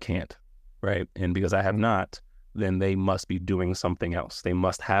 because I can't, right? And because I have not, then they must be doing something else. They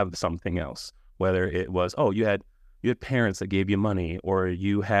must have something else, whether it was, oh, you had parents that gave you money, or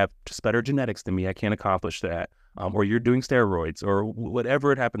you have just better genetics than me, I can't accomplish that, or you're doing steroids, or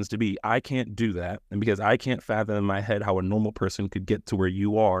whatever it happens to be. I can't do that. And because I can't fathom in my head how a normal person could get to where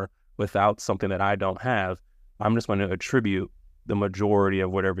you are without something that I don't have, I'm just going to attribute the majority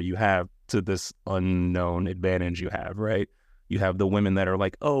of whatever you have to this unknown advantage you have, right? You have the women that are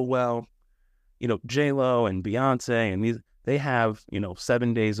like, oh, well, J-Lo and Beyonce and these, they have,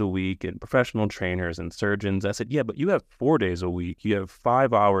 7 days a week and professional trainers and surgeons. I said, yeah, but you have 4 days a week. You have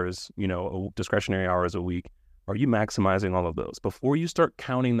 5 hours, discretionary hours a week. Are you maximizing all of those? Before you start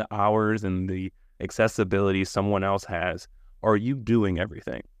counting the hours and the accessibility someone else has, are you doing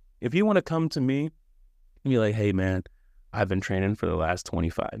everything? If you want to come to me and be like, hey, man, I've been training for the last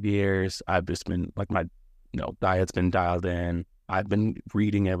 25 years. I've just been like, my diet's been dialed in. I've been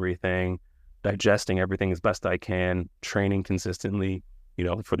reading everything, digesting everything as best I can, training consistently,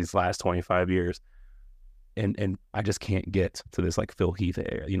 for these last 25 years. And I just can't get to this like Phil Heath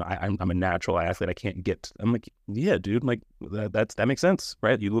area. I'm a natural athlete. I can't get, I'm like, yeah, dude, I'm like, that makes sense,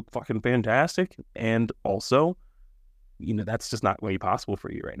 right? You look fucking fantastic. And also, that's just not really possible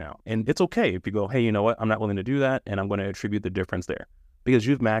for you right now. And it's okay if you go, hey, you know what? I'm not willing to do that. And I'm going to attribute the difference there, because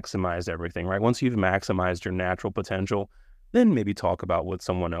you've maximized everything, right? Once you've maximized your natural potential, then maybe talk about what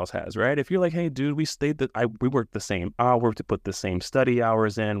someone else has, right? If you're like, hey, dude, we worked the same hours to put the same study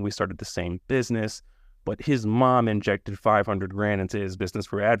hours in. We started the same business, but his mom injected 500 grand into his business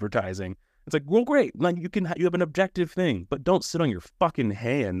for advertising. It's like, well, great. Like you have an objective thing, but don't sit on your fucking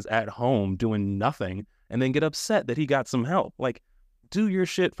hands at home doing nothing and then get upset that he got some help. Like, do your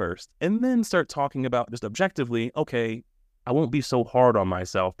shit first and then start talking about just objectively, okay, I won't be so hard on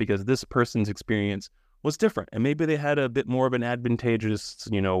myself because this person's experience was different. And maybe they had a bit more of an advantageous,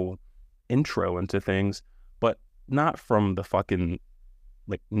 intro into things, but not from the fucking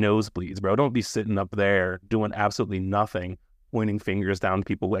like nosebleeds, bro. Don't be sitting up there doing absolutely nothing, pointing fingers down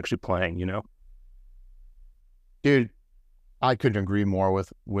people actually playing, Dude, I couldn't agree more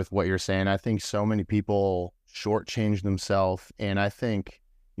with what you're saying. I think so many people shortchange themselves. And I think,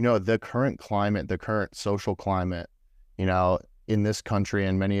 the current climate, the current social climate, in this country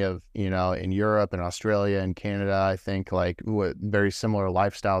and many of, in Europe and Australia and Canada, I think like very similar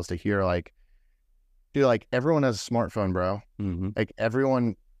lifestyles to here. Like, dude, like everyone has a smartphone, bro. Mm-hmm. Like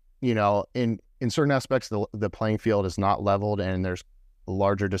everyone, in certain aspects, the playing field is not leveled and there's a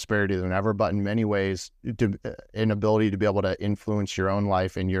larger disparity than ever, but in many ways, an ability to be able to influence your own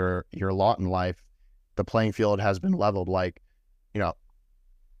life and your lot in life, the playing field has been leveled. Like,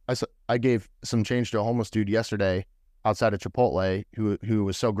 I gave some change to a homeless dude yesterday outside of Chipotle who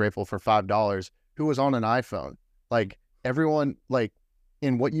was so grateful for $5, who was on an iPhone. Like everyone, like,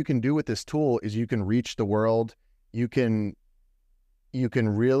 and what you can do with this tool is you can reach the world. You can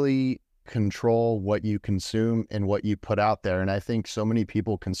really control what you consume and what you put out there. And I think so many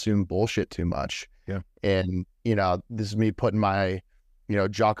people consume bullshit too much. Yeah. And, this is me putting my,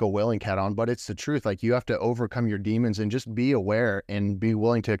 Jocko Willink hat on, but it's the truth. Like you have to overcome your demons and just be aware and be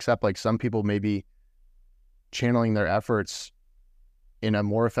willing to accept, like some people may be channeling their efforts in a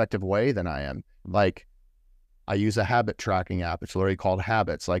more effective way than I am. Like I use a habit tracking app. It's literally called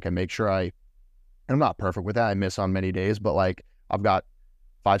Habits. Like I make sure I'm not perfect with that. I miss on many days, but like I've got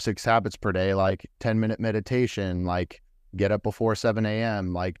 5-6 habits per day, like 10-minute meditation, like get up before 7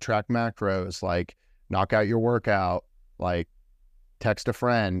 a.m., like track macros, like knock out your workout, like text a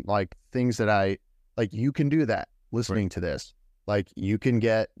friend, like things that you can do that listening to this. Like you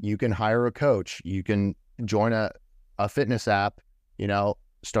can hire a coach, you can join a fitness app,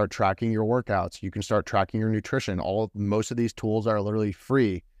 start tracking your workouts. You can start tracking your nutrition. Most of these tools are literally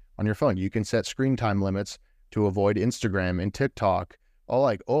free on your phone. You can set screen time limits to avoid Instagram and TikTok.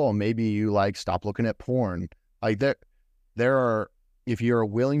 Maybe you stop looking at porn. Like there are, if you're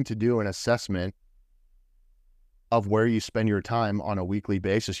willing to do an assessment of where you spend your time on a weekly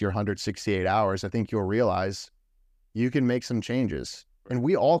basis, your 168 hours, I think you'll realize you can make some changes. And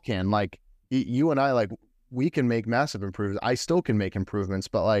we all can. Like you and I, we can make massive improvements. I still can make improvements,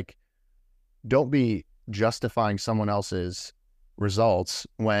 but don't be justifying someone else's results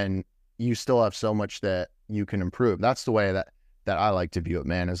when you still have so much that you can improve. That's the way that I like to view it,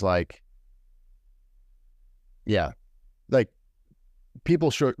 man, is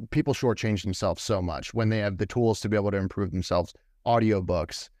people shortchange themselves so much when they have the tools to be able to improve themselves.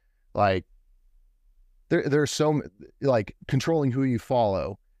 Audiobooks, like there's so like controlling who you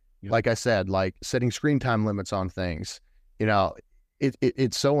follow. Yep. Like I said, like setting screen time limits on things. You know,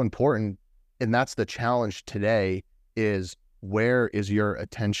 it's so important, and that's the challenge today. Is where is your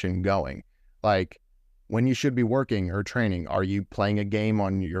attention going? Like when you should be working or training, are you playing a game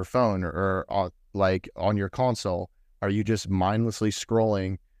on your phone or like on your console? Are you just mindlessly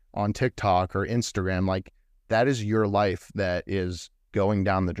scrolling on TikTok or Instagram? Like that is your life that is going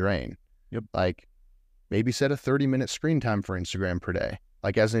down the drain. Yep. Like maybe set a 30-minute screen time for Instagram per day.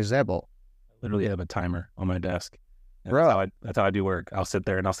 Like as an example. I literally have a timer on my desk. Bro. That's how I do work. I'll sit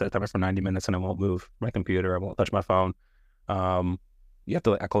there and I'll set a timer for 90 minutes and I won't move my computer. I won't touch my phone. You have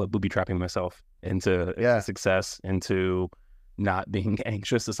to, I call it booby trapping myself into success, into not being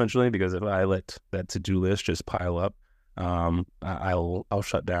anxious essentially, because if I let that to-do list just pile up, I'll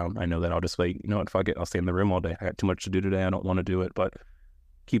shut down. I know that I'll just like, you know what, fuck it. I'll stay in the room all day. I got too much to do today. I don't want to do it, but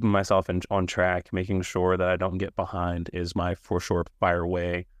keeping myself on track, making sure that I don't get behind is my surefire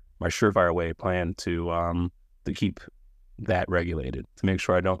way plan to keep that regulated, to make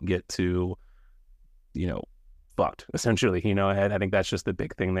sure I don't get too, fucked essentially. I think that's just the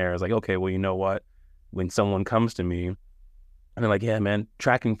big thing there is like, okay, well, you know what, when someone comes to me and they're like, yeah, man,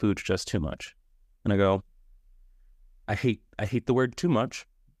 tracking food's just too much. And I go, I hate the word too much.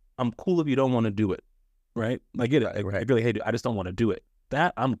 I'm cool if you don't want to do it. Right? I get it. I really hate it. I just don't want to do it.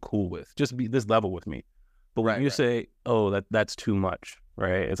 That I'm cool with. Just be this level with me. But when you say, oh, that's too much,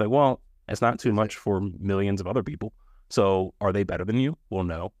 right? It's like, well, it's not too much for millions of other people. So are they better than you? Well,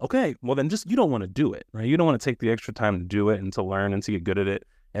 no. Okay. Well, then just, you don't want to do it, right? You don't want to take the extra time to do it and to learn and to get good at it.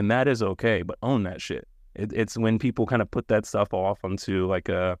 And that is okay, but own that shit. It's when people kind of put that stuff off onto like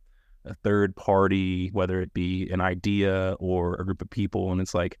a third party, whether it be an idea or a group of people, and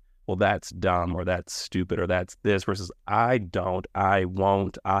it's like, well, that's dumb or that's stupid or that's this, versus I don't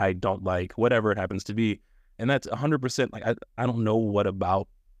like, whatever it happens to be. And that's 100% like, I don't know what about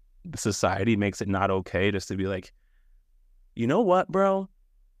the society makes it not okay just to be like, you know what, bro?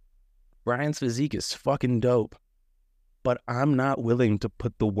 Brian's physique is fucking dope, but I'm not willing to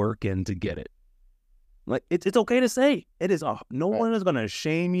put the work in to get it. Like, it's okay to say it is. No one is going to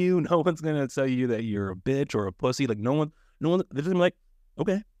shame you. No one's going to tell you that you're a bitch or a pussy. Like no one, they're just gonna be like,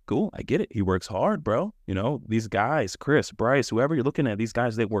 okay, cool. I get it. He works hard, bro. These guys, Chris, Bryce, whoever you're looking at, these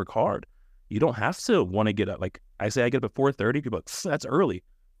guys, they work hard. You don't have to want to get up. Like I say, I get up at 4:30. People are like, that's early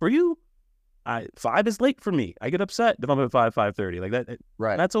for you. 5 is late for me. I get upset if I'm at 5:30. Like that.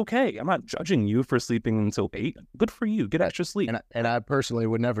 Right. That's okay. I'm not judging you for sleeping until 8. Good for you. Get extra sleep. And I personally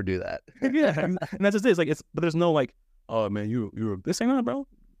would never do that. Yeah. And that's just it. It's like, but there's no like, oh man, you're this ain't on, bro.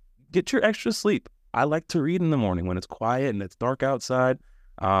 Get your extra sleep. I like to read in the morning when it's quiet and it's dark outside.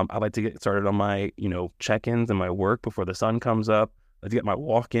 I like to get started on my, check-ins and my work before the sun comes up. I like to get my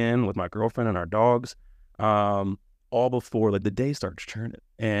walk in with my girlfriend and our dogs. All before like the day starts churning.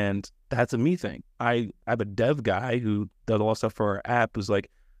 And that's a me thing. I have a dev guy who does all that stuff for our app who's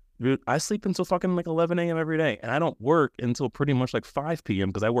like, dude, I sleep until fucking like 11 a.m. every day. And I don't work until pretty much like 5 p.m.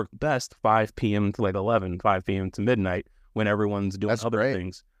 because I work best 5 p.m. to like 11, 5 p.m. to midnight when everyone's doing other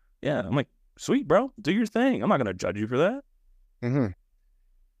things. Yeah. I'm like, sweet, bro, do your thing. I'm not going to judge you for that. Mm-hmm.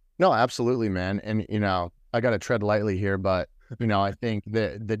 No, absolutely, man. And, I got to tread lightly here, but I think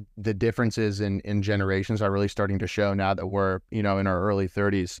the differences in generations are really starting to show now that we're, in our early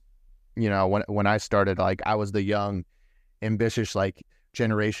 30s. When I started, like I was the young, ambitious, like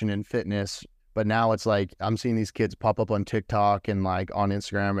generation in fitness, but now it's like I'm seeing these kids pop up on TikTok and like on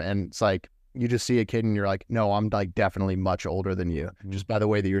Instagram, and it's like you just see a kid and you're like, no, I'm like definitely much older than you, just by the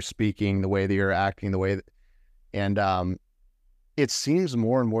way that you're speaking, the way that you're acting, the way that, and it seems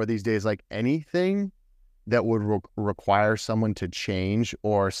more and more these days like anything that would require someone to change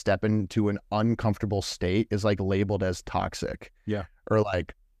or step into an uncomfortable state is like labeled as toxic. Yeah. Or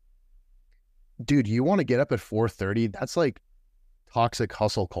like, dude, you want to get up at 4:30? That's like toxic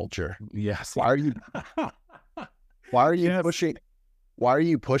hustle culture. Yes. Why are you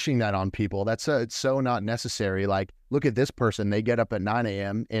pushing that on people? It's so not necessary. Like, look at this person. They get up at 9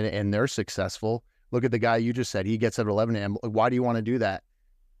 a.m. and they're successful. Look at the guy you just said. He gets up at 11 a.m. Why do you want to do that?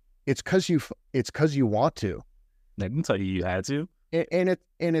 It's because you want to. They didn't tell you had to. And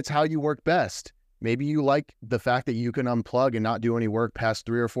it's how you work best. Maybe you like the fact that you can unplug and not do any work past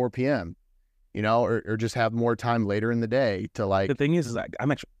 3 or 4 p.m., or just have more time later in the day to like. The thing is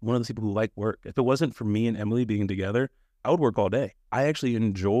I'm actually one of those people who like work. If it wasn't for me and Emily being together, I would work all day. I actually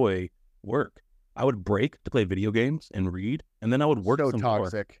enjoy work. I would break to play video games and read, and then I would work so some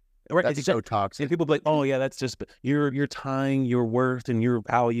toxic. Right. That's so toxic. And people be like, oh yeah, that's just you're tying your worth and your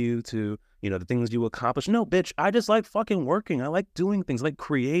value to, the things you accomplish. No, bitch, I just like fucking working. I like doing things, I like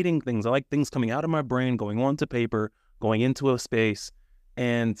creating things. I like things coming out of my brain, going onto paper, going into a space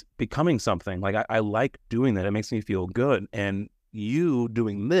and becoming something. Like I like doing that. It makes me feel good. And you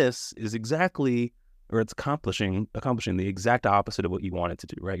doing this is exactly, or it's accomplishing the exact opposite of what you wanted to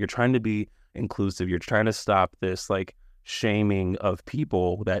do, right? You're trying to be inclusive. You're trying to stop this like shaming of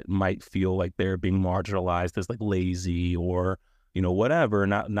people that might feel like they're being marginalized as like lazy or whatever,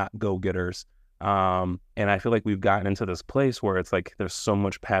 not go-getters. And I feel like we've gotten into this place where it's like there's so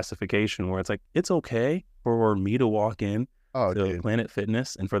much pacification where it's like it's okay for me to walk in to Planet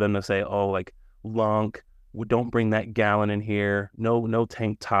Fitness and for them to say, oh, like, Lunk, don't bring that gallon in here, no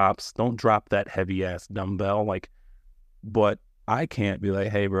tank tops, don't drop that heavy ass dumbbell, like. But I can't be like,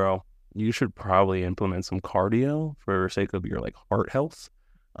 hey bro, you should probably implement some cardio for sake of your like heart health.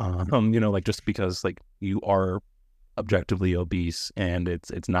 Like just because like you are objectively obese and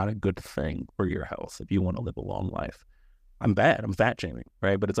it's not a good thing for your health if you want to live a long life. I'm fat shaming,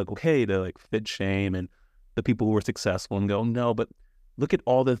 right? But it's like okay to like fit shame and the people who were successful and go, no, but look at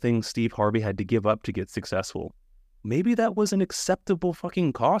all the things Steve Harvey had to give up to get successful. Maybe that was an acceptable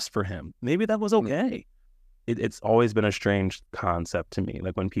fucking cost for him. Maybe that was okay. It's always been a strange concept to me.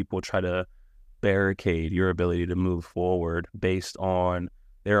 Like when people try to barricade your ability to move forward based on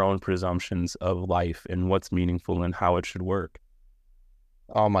their own presumptions of life and what's meaningful and how it should work.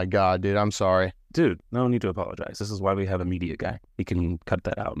 Oh my God, dude, I'm sorry. Dude, no need to apologize. This is why we have a media guy. He can cut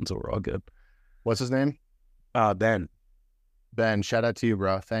that out and so we're all good. What's his name? Ben. Ben, shout out to you,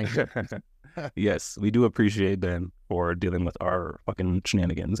 bro. Thank you. Yes, we do appreciate Ben for dealing with our fucking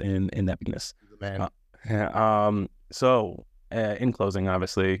shenanigans and ineptness. Man. So in closing,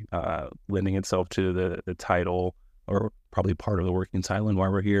 obviously, lending itself to the title or probably part of the working title and why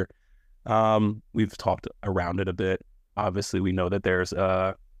we're here. We've talked around it a bit. Obviously, we know that there's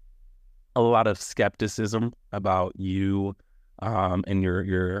a lot of skepticism about you and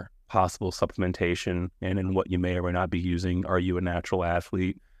your possible supplementation and in what you may or may not be using. Are you a natural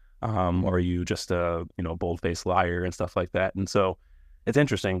athlete? Or are you just a bold-faced liar and stuff like that? And so it's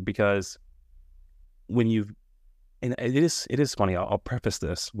interesting because when and it is funny. I'll preface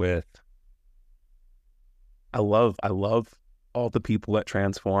this with I love all the people at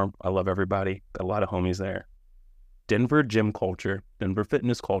Transform. I love everybody. Got a lot of homies there. Denver gym culture, Denver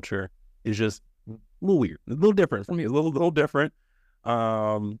fitness culture is just a little weird, a little different for me, a little different.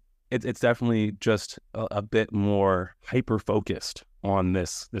 It's definitely just a bit more hyper focused on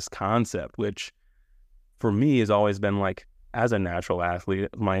this concept, which for me has always been like, as a natural athlete,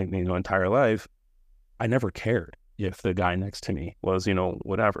 my entire life, I never cared if the guy next to me was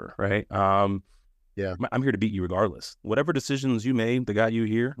whatever, right? Yeah, I'm here to beat you regardless. Whatever decisions you made that got you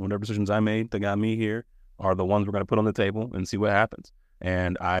here, whatever decisions I made that got me here, are the ones we're going to put on the table and see what happens.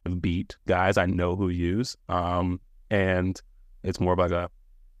 And I've beat guys I know who use, and it's more about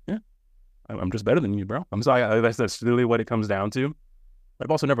I'm just better than you, bro. I'm sorry. That's really what it comes down to.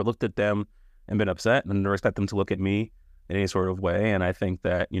 I've also never looked at them and been upset and never expect them to look at me in any sort of way. And I think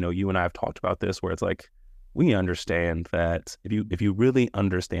that, you and I have talked about this where it's like, we understand that if you really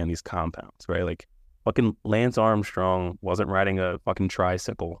understand these compounds, right? Like fucking Lance Armstrong wasn't riding a fucking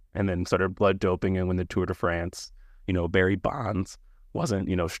tricycle and then started blood doping and win the Tour de France. Barry Bonds wasn't,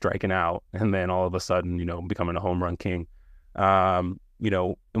 striking out and then all of a sudden, becoming a home run king. And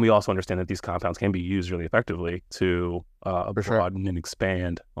we also understand that these compounds can be used really effectively to broaden and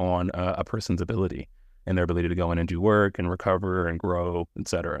expand on a person's ability and their ability to go in and do work and recover and grow, et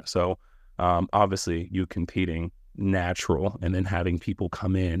cetera. So obviously you competing natural and then having people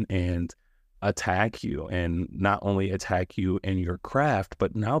come in and attack you and not only attack you in your craft,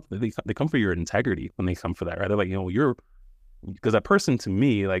 but now they come for your integrity when they come for that, right? They're like, because a person to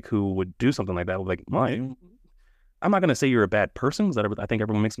me, like who would do something like that, would like, I'm not going to say you're a bad person because I think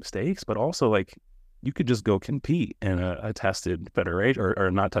everyone makes mistakes, but also like you could just go compete in a tested federation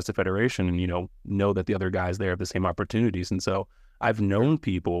or not tested federation and, know that the other guys there have the same opportunities. And so I've known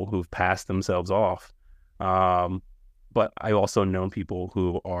people who've passed themselves off. But I also known people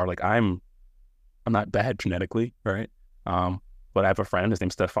who are like, I'm not bad genetically, right? But I have a friend, his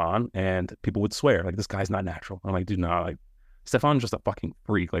name's Stefan, and people would swear like, this guy's not natural. I'm like, dude, no, like Stefan's just a fucking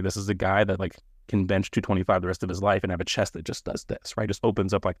freak. Like this is a guy that like can bench 225 the rest of his life and have a chest that just does this, right? Just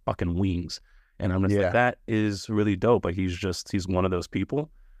opens up like fucking wings. And I'm just like, that is really dope. Like he's one of those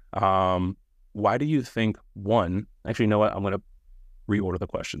people. Why do you think actually, you know what? I'm going to reorder the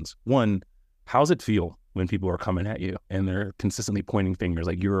questions. One, how's it feel when people are coming at you and they're consistently pointing fingers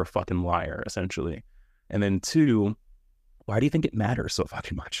like you're a fucking liar, essentially? And then two, why do you think it matters so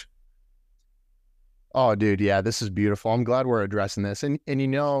fucking much? Oh, dude, yeah, this is beautiful. I'm glad we're addressing this. And you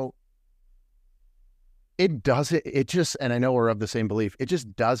know, it just, and I know we're of the same belief, it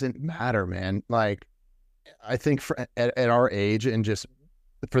just doesn't matter, man. Like, I think at our age and just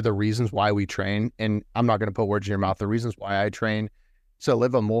for the reasons why we train, and I'm not going to put words in your mouth, the reasons why I train to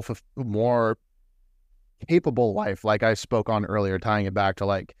live a more capable life, like I spoke on earlier, tying it back to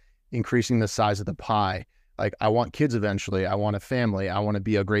like increasing the size of the pie. Like, I want kids eventually. I want a family. I want to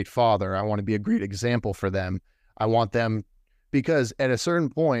be a great father. I want to be a great example for them. I want them, because at a certain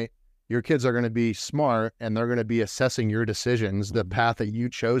point, your kids are going to be smart and they're going to be assessing your decisions, the path that you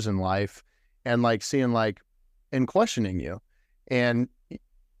chose in life, and like seeing like, and questioning you. And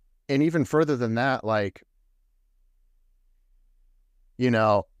even further than that, like, you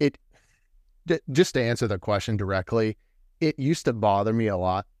know, just to answer the question directly, it used to bother me a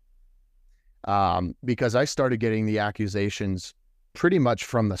lot, because I started getting the accusations pretty much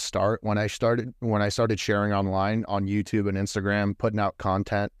from the start when I started sharing online on YouTube and Instagram, putting out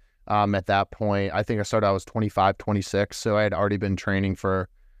content. At that point, I think I was 25, 26. So I had already been training for,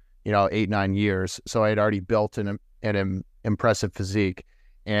 8, 9 years. So I had already built an impressive physique.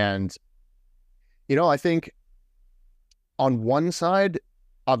 And, I think on one side,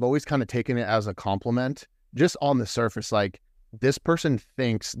 I've always kind of taken it as a compliment, just on the surface. Like, this person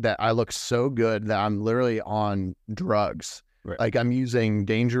thinks that I look so good that I'm literally on drugs. Right. Like, I'm using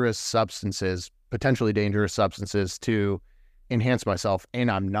potentially dangerous substances to enhance myself, and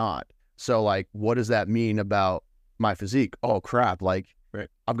I'm not. So like, what does that mean about my physique? Oh crap. Like, Right.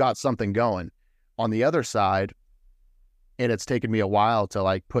 I've got something going. On the other side, and it's taken me a while to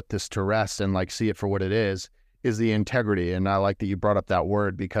like put this to rest and like see it for what it is the integrity. And I like that you brought up that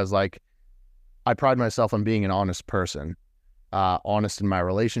word, because like, I pride myself on being an honest person, honest in my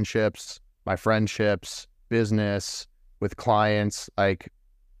relationships, my friendships, business, with clients. Like,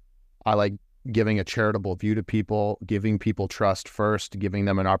 I like giving a charitable view to people, giving people trust first, giving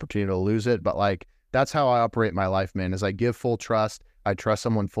them an opportunity to lose it. But like, that's how I operate my life, man, is I give full trust. I trust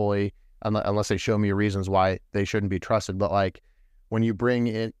someone fully, unless they show me reasons why they shouldn't be trusted. But like, when you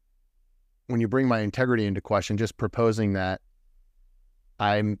bring my integrity into question, just proposing that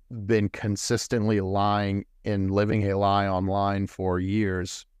I've been consistently lying and living a lie online for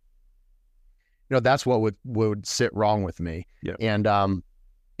years, that's what would sit wrong with me. Yeah.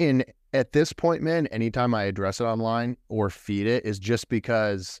 And at this point, man, anytime I address it online or feed it, is just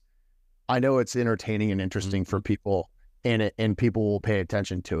because I know it's entertaining and interesting for people, and people will pay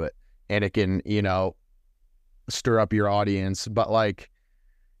attention to it, and it can, stir up your audience. But like,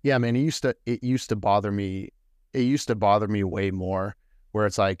 yeah, man, it used to bother me. It used to bother me way more, where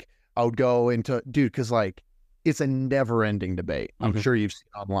it's like, I would go into, dude, cause like, it's a never ending debate. I'm sure you've seen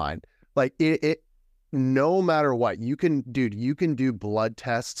online. Like, it no matter what, you can do blood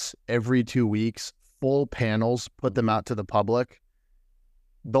tests every 2 weeks, full panels, put them out to the public.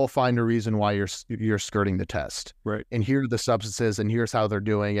 They'll find a reason why you're skirting the test. Right. And here are the substances, and here's how they're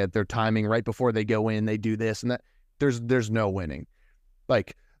doing it. Their timing right before they go in, they do this and that. There's no winning.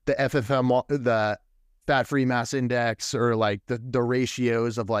 Like, the FFM, the fat-free mass index, or like the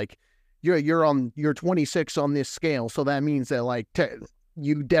ratios of like, you're 26 on this scale, so that means that like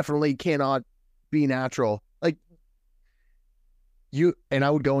you definitely cannot be natural. Like, and I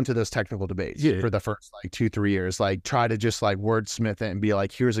would go into those technical debates for the first like 2-3 years, like try to just like wordsmith it and be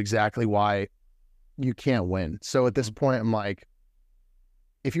like, here's exactly why you can't win. So at this point, I'm like,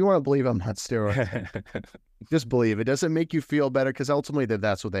 if you want to believe I'm not steroids, just believe. It doesn't make you feel better, because ultimately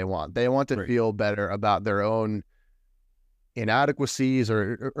that's what they want. They want to feel better about their own inadequacies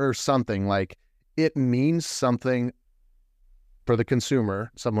or something. Like, it means something for the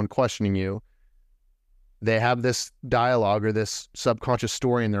consumer, someone questioning you. They have this dialogue or this subconscious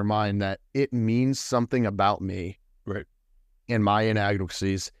story in their mind that it means something about me, right, and my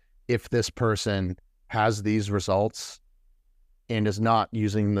inadequacies, if this person has these results and is not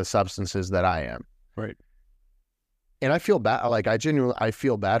using the substances that I am. Right. And I feel bad. Like, I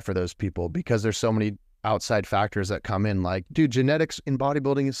feel bad for those people, because there's so many outside factors that come in. Like, dude, genetics in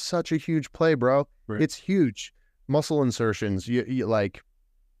bodybuilding is such a huge play, bro. Right. It's huge. Muscle insertions, you like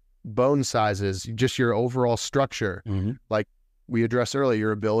bone sizes, just your overall structure. Like we addressed earlier,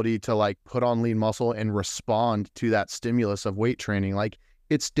 your ability to like put on lean muscle and respond to that stimulus of weight training. Like,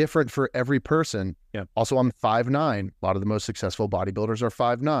 it's different for every person. Yeah. Also, I'm 5'9". A lot of the most successful bodybuilders are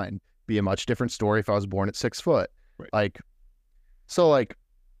 5'9". Be a much different story if I was born at 6 foot. Right. Like, so like,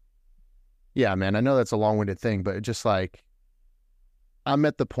 yeah, man, I know that's a long-winded thing, but it just like, I'm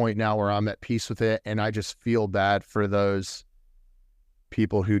at the point now where I'm at peace with it, and I just feel bad for those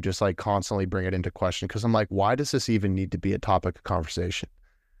people who just like constantly bring it into question, because I'm like, why does this even need to be a topic of conversation?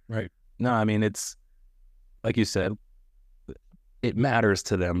 Right. No, I mean, like you said, it matters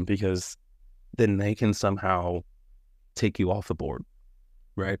to them because then they can somehow take you off the board,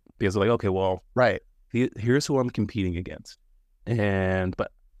 right? Because they're like, okay, well, Right. here's who I'm competing against,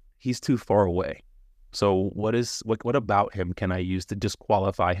 but he's too far away. So what about him can I use to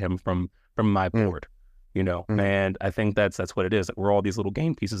disqualify him from my board? You know, and I think that's what it is. Like, we're all these little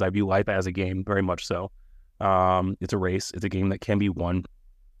game pieces. I view life as a game, very much so. It's a race. It's a game that can be won.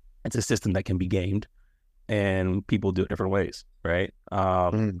 It's a system that can be gamed, and people do it different ways, right?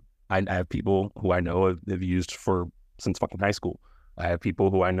 I have people who I know have used since fucking high school. I have people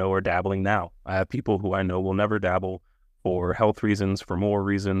who I know are dabbling now. I have people who I know will never dabble for health reasons, for moral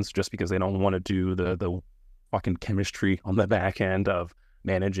reasons, just because they don't want to do the fucking chemistry on the back end of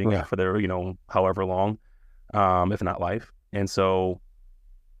managing it for their, however long, if not life. And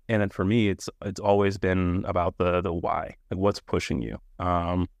then for me, it's always been about the why, like what's pushing you.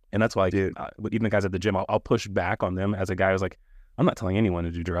 And that's why, even the guys at the gym, I'll push back on them as a guy who's like, I'm not telling anyone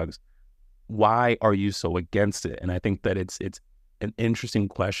to do drugs. Why are you so against it? And I think that it's an interesting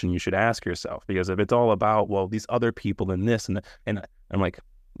question you should ask yourself, because if it's all about, well, these other people and this and I'm like,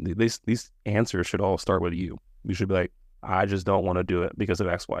 these answers should all start with you. You should be like, I just don't want to do it because of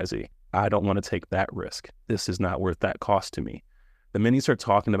X, Y, Z. I don't want to take that risk. This is not worth that cost to me. The minute you start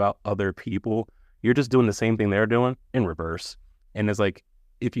talking about other people, you're just doing the same thing they're doing in reverse. And it's like,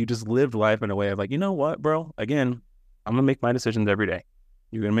 if you just lived life in a way of like, you know what, bro, again, I'm going to make my decisions every day.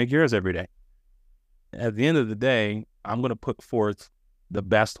 You're going to make yours every day. At the end of the day, I'm going to put forth the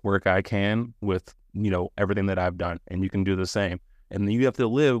best work I can with, everything that I've done. And you can do the same. And you have to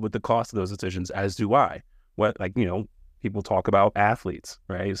live with the cost of those decisions, as do I. People talk about athletes,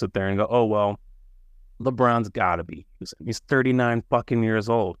 right? You sit there and go, oh, well, LeBron's got to be. He's 39 fucking years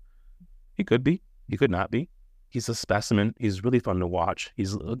old. He could be. He could not be. He's a specimen. He's really fun to watch.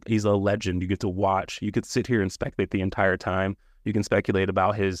 He's a legend. You get to watch. You could sit here and speculate the entire time. You can speculate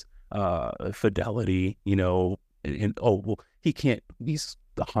about his fidelity, he can't. He's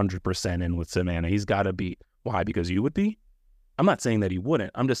 100% in with Savannah. He's got to be. Why? Because you would be? I'm not saying that he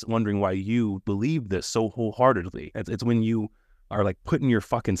wouldn't. I'm just wondering why you believe this so wholeheartedly. It's when you are like putting your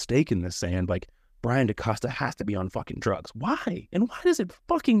fucking stake in the sand, like Brian DeCosta has to be on fucking drugs. Why? And why does it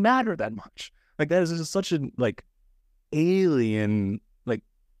fucking matter that much? Like, that is just such a alien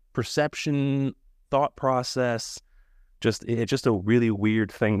perception, thought process. It's just a really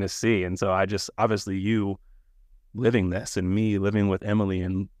weird thing to see. And so obviously you living this and me living with Emily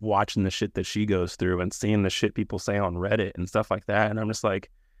and watching the shit that she goes through and seeing the shit people say on Reddit and stuff like that. And I'm just like,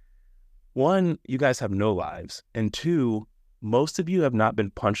 one, you guys have no lives. And two, most of you have not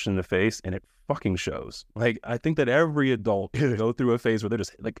been punched in the face, and it fucking shows. Like, I think that every adult can go through a phase where they're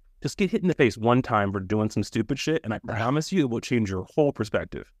just get hit in the face one time for doing some stupid shit. And I promise you it will change your whole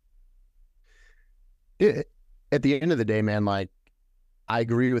perspective. At the end of the day, man, I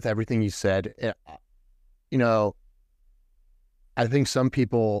agree with everything you said. I think some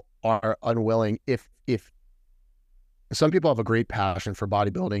people are unwilling. If some people have a great passion for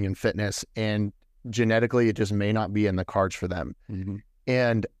bodybuilding and fitness, and genetically it just may not be in the cards for them. Mm-hmm.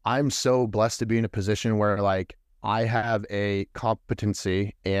 And I'm so blessed to be in a position where I have a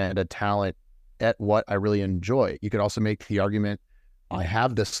competency and a talent at what I really enjoy. You could also make the argument I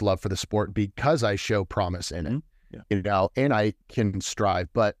have this love for the sport because I show promise in it, and I can strive.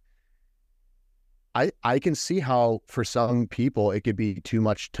 But I can see how for some people it could be too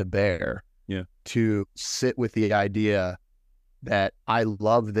much to bear. Yeah. To sit with the idea that I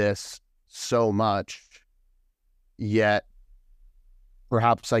love this so much, yet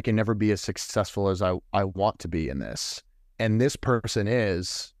perhaps I can never be as successful as I want to be in this. And this person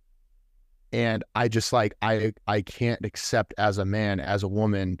is. And I just I can't accept as a man, as a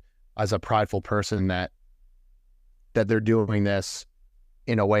woman, as a prideful person that they're doing this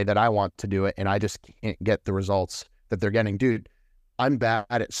in a way that I want to do it. And I just can't get the results that they're getting. Dude, I'm bad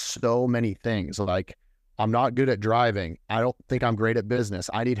at so many things. I'm not good at driving. I don't think I'm great at business.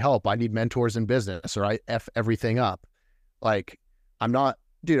 I need help. I need mentors in business, or I F everything up. I'm not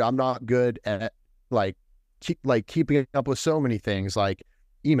good at keeping up with so many things.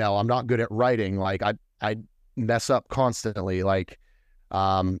 Email, I'm not good at writing. I mess up constantly.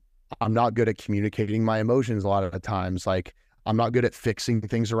 I'm not good at communicating my emotions a lot of the times. I'm not good at fixing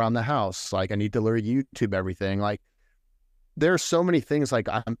things around the house. I need to learn YouTube everything. There are so many things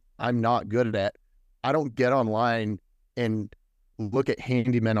I'm not good at. I don't get online and look at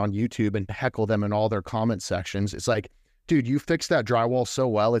handymen on YouTube and heckle them in all their comment sections. It's dude, you fixed that drywall so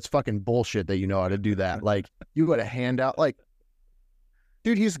well. It's fucking bullshit that you know how to do that. You got a handout.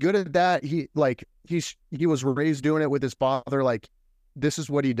 Dude, he's good at that. He was raised doing it with his father. this is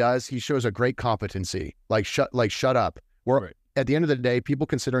what he does. He shows a great competency. Shut up. We're Right. At the end of the day, people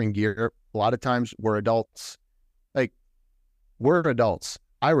considering gear, a lot of times we're adults. Like, we're adults.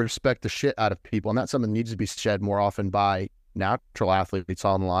 I respect the shit out of people, and that's something that needs to be shed more often by natural athletes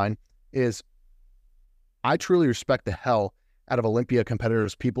online, is I truly respect the hell out of Olympia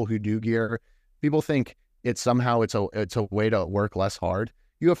competitors, people who do gear. People think it's a way to work less hard.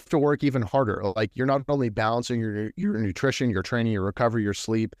 You have to work even harder. Like, you're not only balancing your nutrition, your training, your recovery, your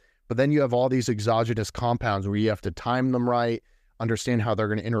sleep, but then you have all these exogenous compounds where you have to time them right, understand how they're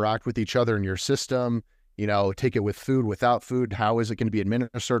going to interact with each other in your system, take it with food, without food. How is it going to be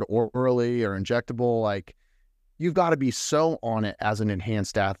administered orally or injectable? Like, you've got to be so on it as an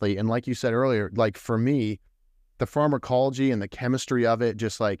enhanced athlete. And like you said earlier, like for me, the pharmacology and the chemistry of it,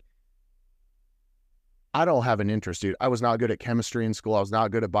 just like, I don't have an interest, dude. I was not good at chemistry in school. I was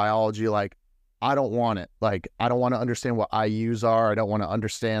not good at biology. Like, I don't want it. Like, I don't want to understand what IUs are. I don't want to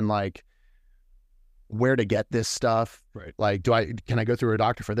understand like where to get this stuff. Right. Like, can I go through a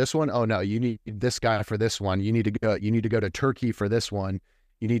doctor for this one? Oh no, you need this guy for this one. You need to go to Turkey for this one.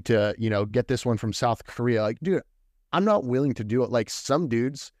 You need to, get this one from South Korea. Like, dude, I'm not willing to do it. Like, some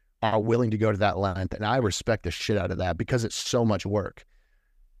dudes are willing to go to that length, and I respect the shit out of that because it's so much work.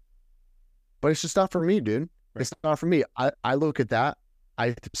 But it's just not for me, dude. Right. It's not for me. I look at that.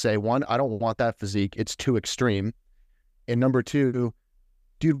 I say, one, I don't want that physique. It's too extreme. And number two,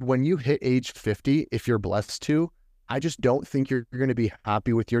 dude, when you hit age 50, if you're blessed to, I just don't think you're going to be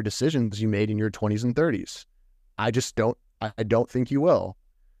happy with your decisions you made in your 20s and 30s. I don't think you will.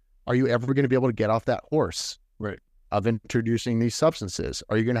 Are you ever going to be able to get off that horse? Right. Of introducing these substances?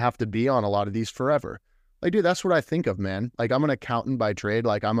 Are you going to have to be on a lot of these forever? Like, dude, that's what I think of, man. Like, I'm an accountant by trade.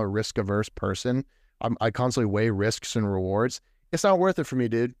 Like, I'm a risk-averse person. I constantly weigh risks and rewards. It's not worth it for me,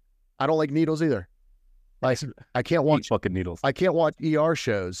 dude. I don't like needles either. Like, I can't watch fucking needles. I can't watch ER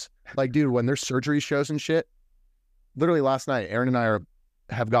shows. Like, dude, when there's surgery shows and shit. Literally last night, Aaron and I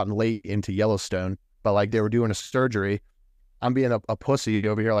have gotten late into Yellowstone, but like they were doing a surgery. I'm being a pussy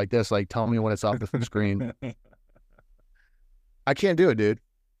over here like this, like, tell me when it's off the screen. I can't do it, dude.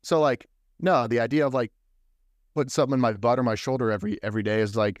 So like, no, the idea of like putting something in my butt or my shoulder every day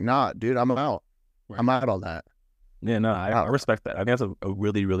is like, nah, dude, I'm out. Right. I'm out on that. Yeah, no, I respect that. I think that's a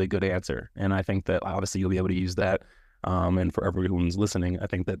really, really good answer. And I think that obviously you'll be able to use that. And for everyone who's listening, I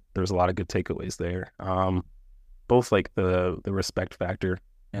think that there's a lot of good takeaways there. Both like the respect factor,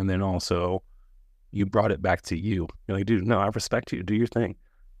 and then also you brought it back to you. You're like, dude, no, I respect you. Do your thing.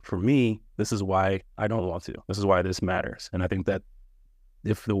 For me, this is why I don't want to. This is why this matters. And I think that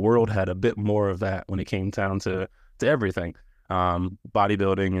if the world had a bit more of that when it came down to everything,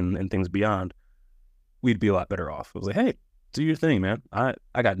 bodybuilding and things beyond, we'd be a lot better off. It was like, hey, do your thing, man. I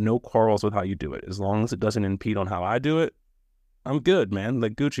got no quarrels with how you do it. As long as it doesn't impede on how I do it, I'm good, man.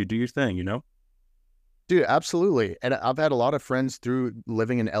 Like, Gucci, do your thing, Dude, absolutely. And I've had a lot of friends through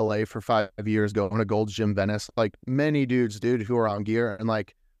living in LA for 5 years, going to Gold's Gym Venice, like many dudes, dude, who are on gear. And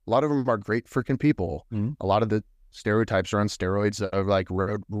like, a lot of them are great freaking people. Mm-hmm. A lot of the stereotypes around steroids of like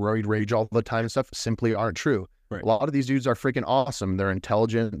roid rage all the time and stuff simply aren't true. Right. A lot of these dudes are freaking awesome. They're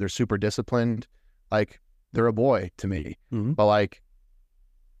intelligent. They're super disciplined. Like, they're a boy to me. Mm-hmm. But like,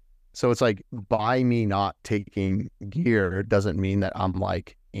 so it's like, by me not taking gear doesn't mean that I'm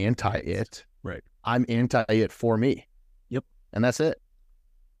like anti it. Right. I'm anti it for me. Yep. And that's it.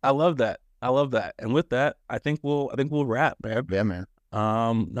 I love that. And with that, I think we'll wrap, man. Yeah, man.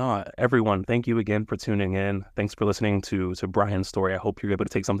 No, everyone, thank you again for tuning in. Thanks for listening to Brian's story. I hope you're able to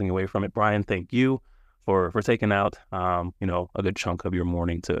take something away from it. Brian, thank you for taking out a good chunk of your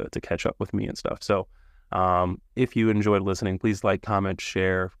morning to catch up with me and stuff. So if you enjoyed listening, please like, comment,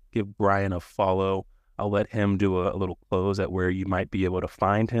 share, give Brian a follow. I'll let him do a little close at where you might be able to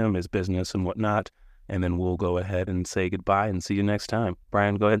find him, his business and whatnot, and then we'll go ahead and say goodbye and see you next time.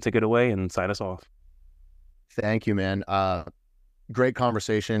 Brian, go ahead and take it away and sign us off. Thank you, man. Great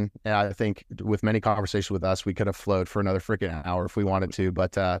conversation. And I think with many conversations with us, we could have flowed for another freaking hour if we wanted to,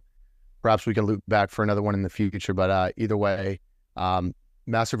 but perhaps we can loop back for another one in the future. But either way,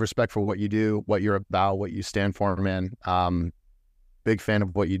 massive respect for what you do, what you're about, what you stand for, man. Big fan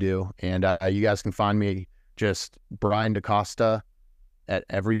of what you do. And you guys can find me just Brian DeCosta at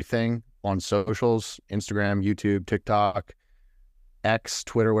everything on socials, Instagram, YouTube, TikTok, X,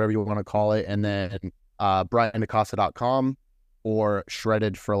 Twitter, whatever you want to call it. And then briandecosta.com or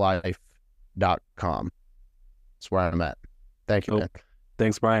shreddedforlife.com. That's where I'm at. Thank you, man.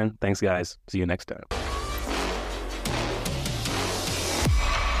 Thanks, Brian. Thanks, guys. See you next time.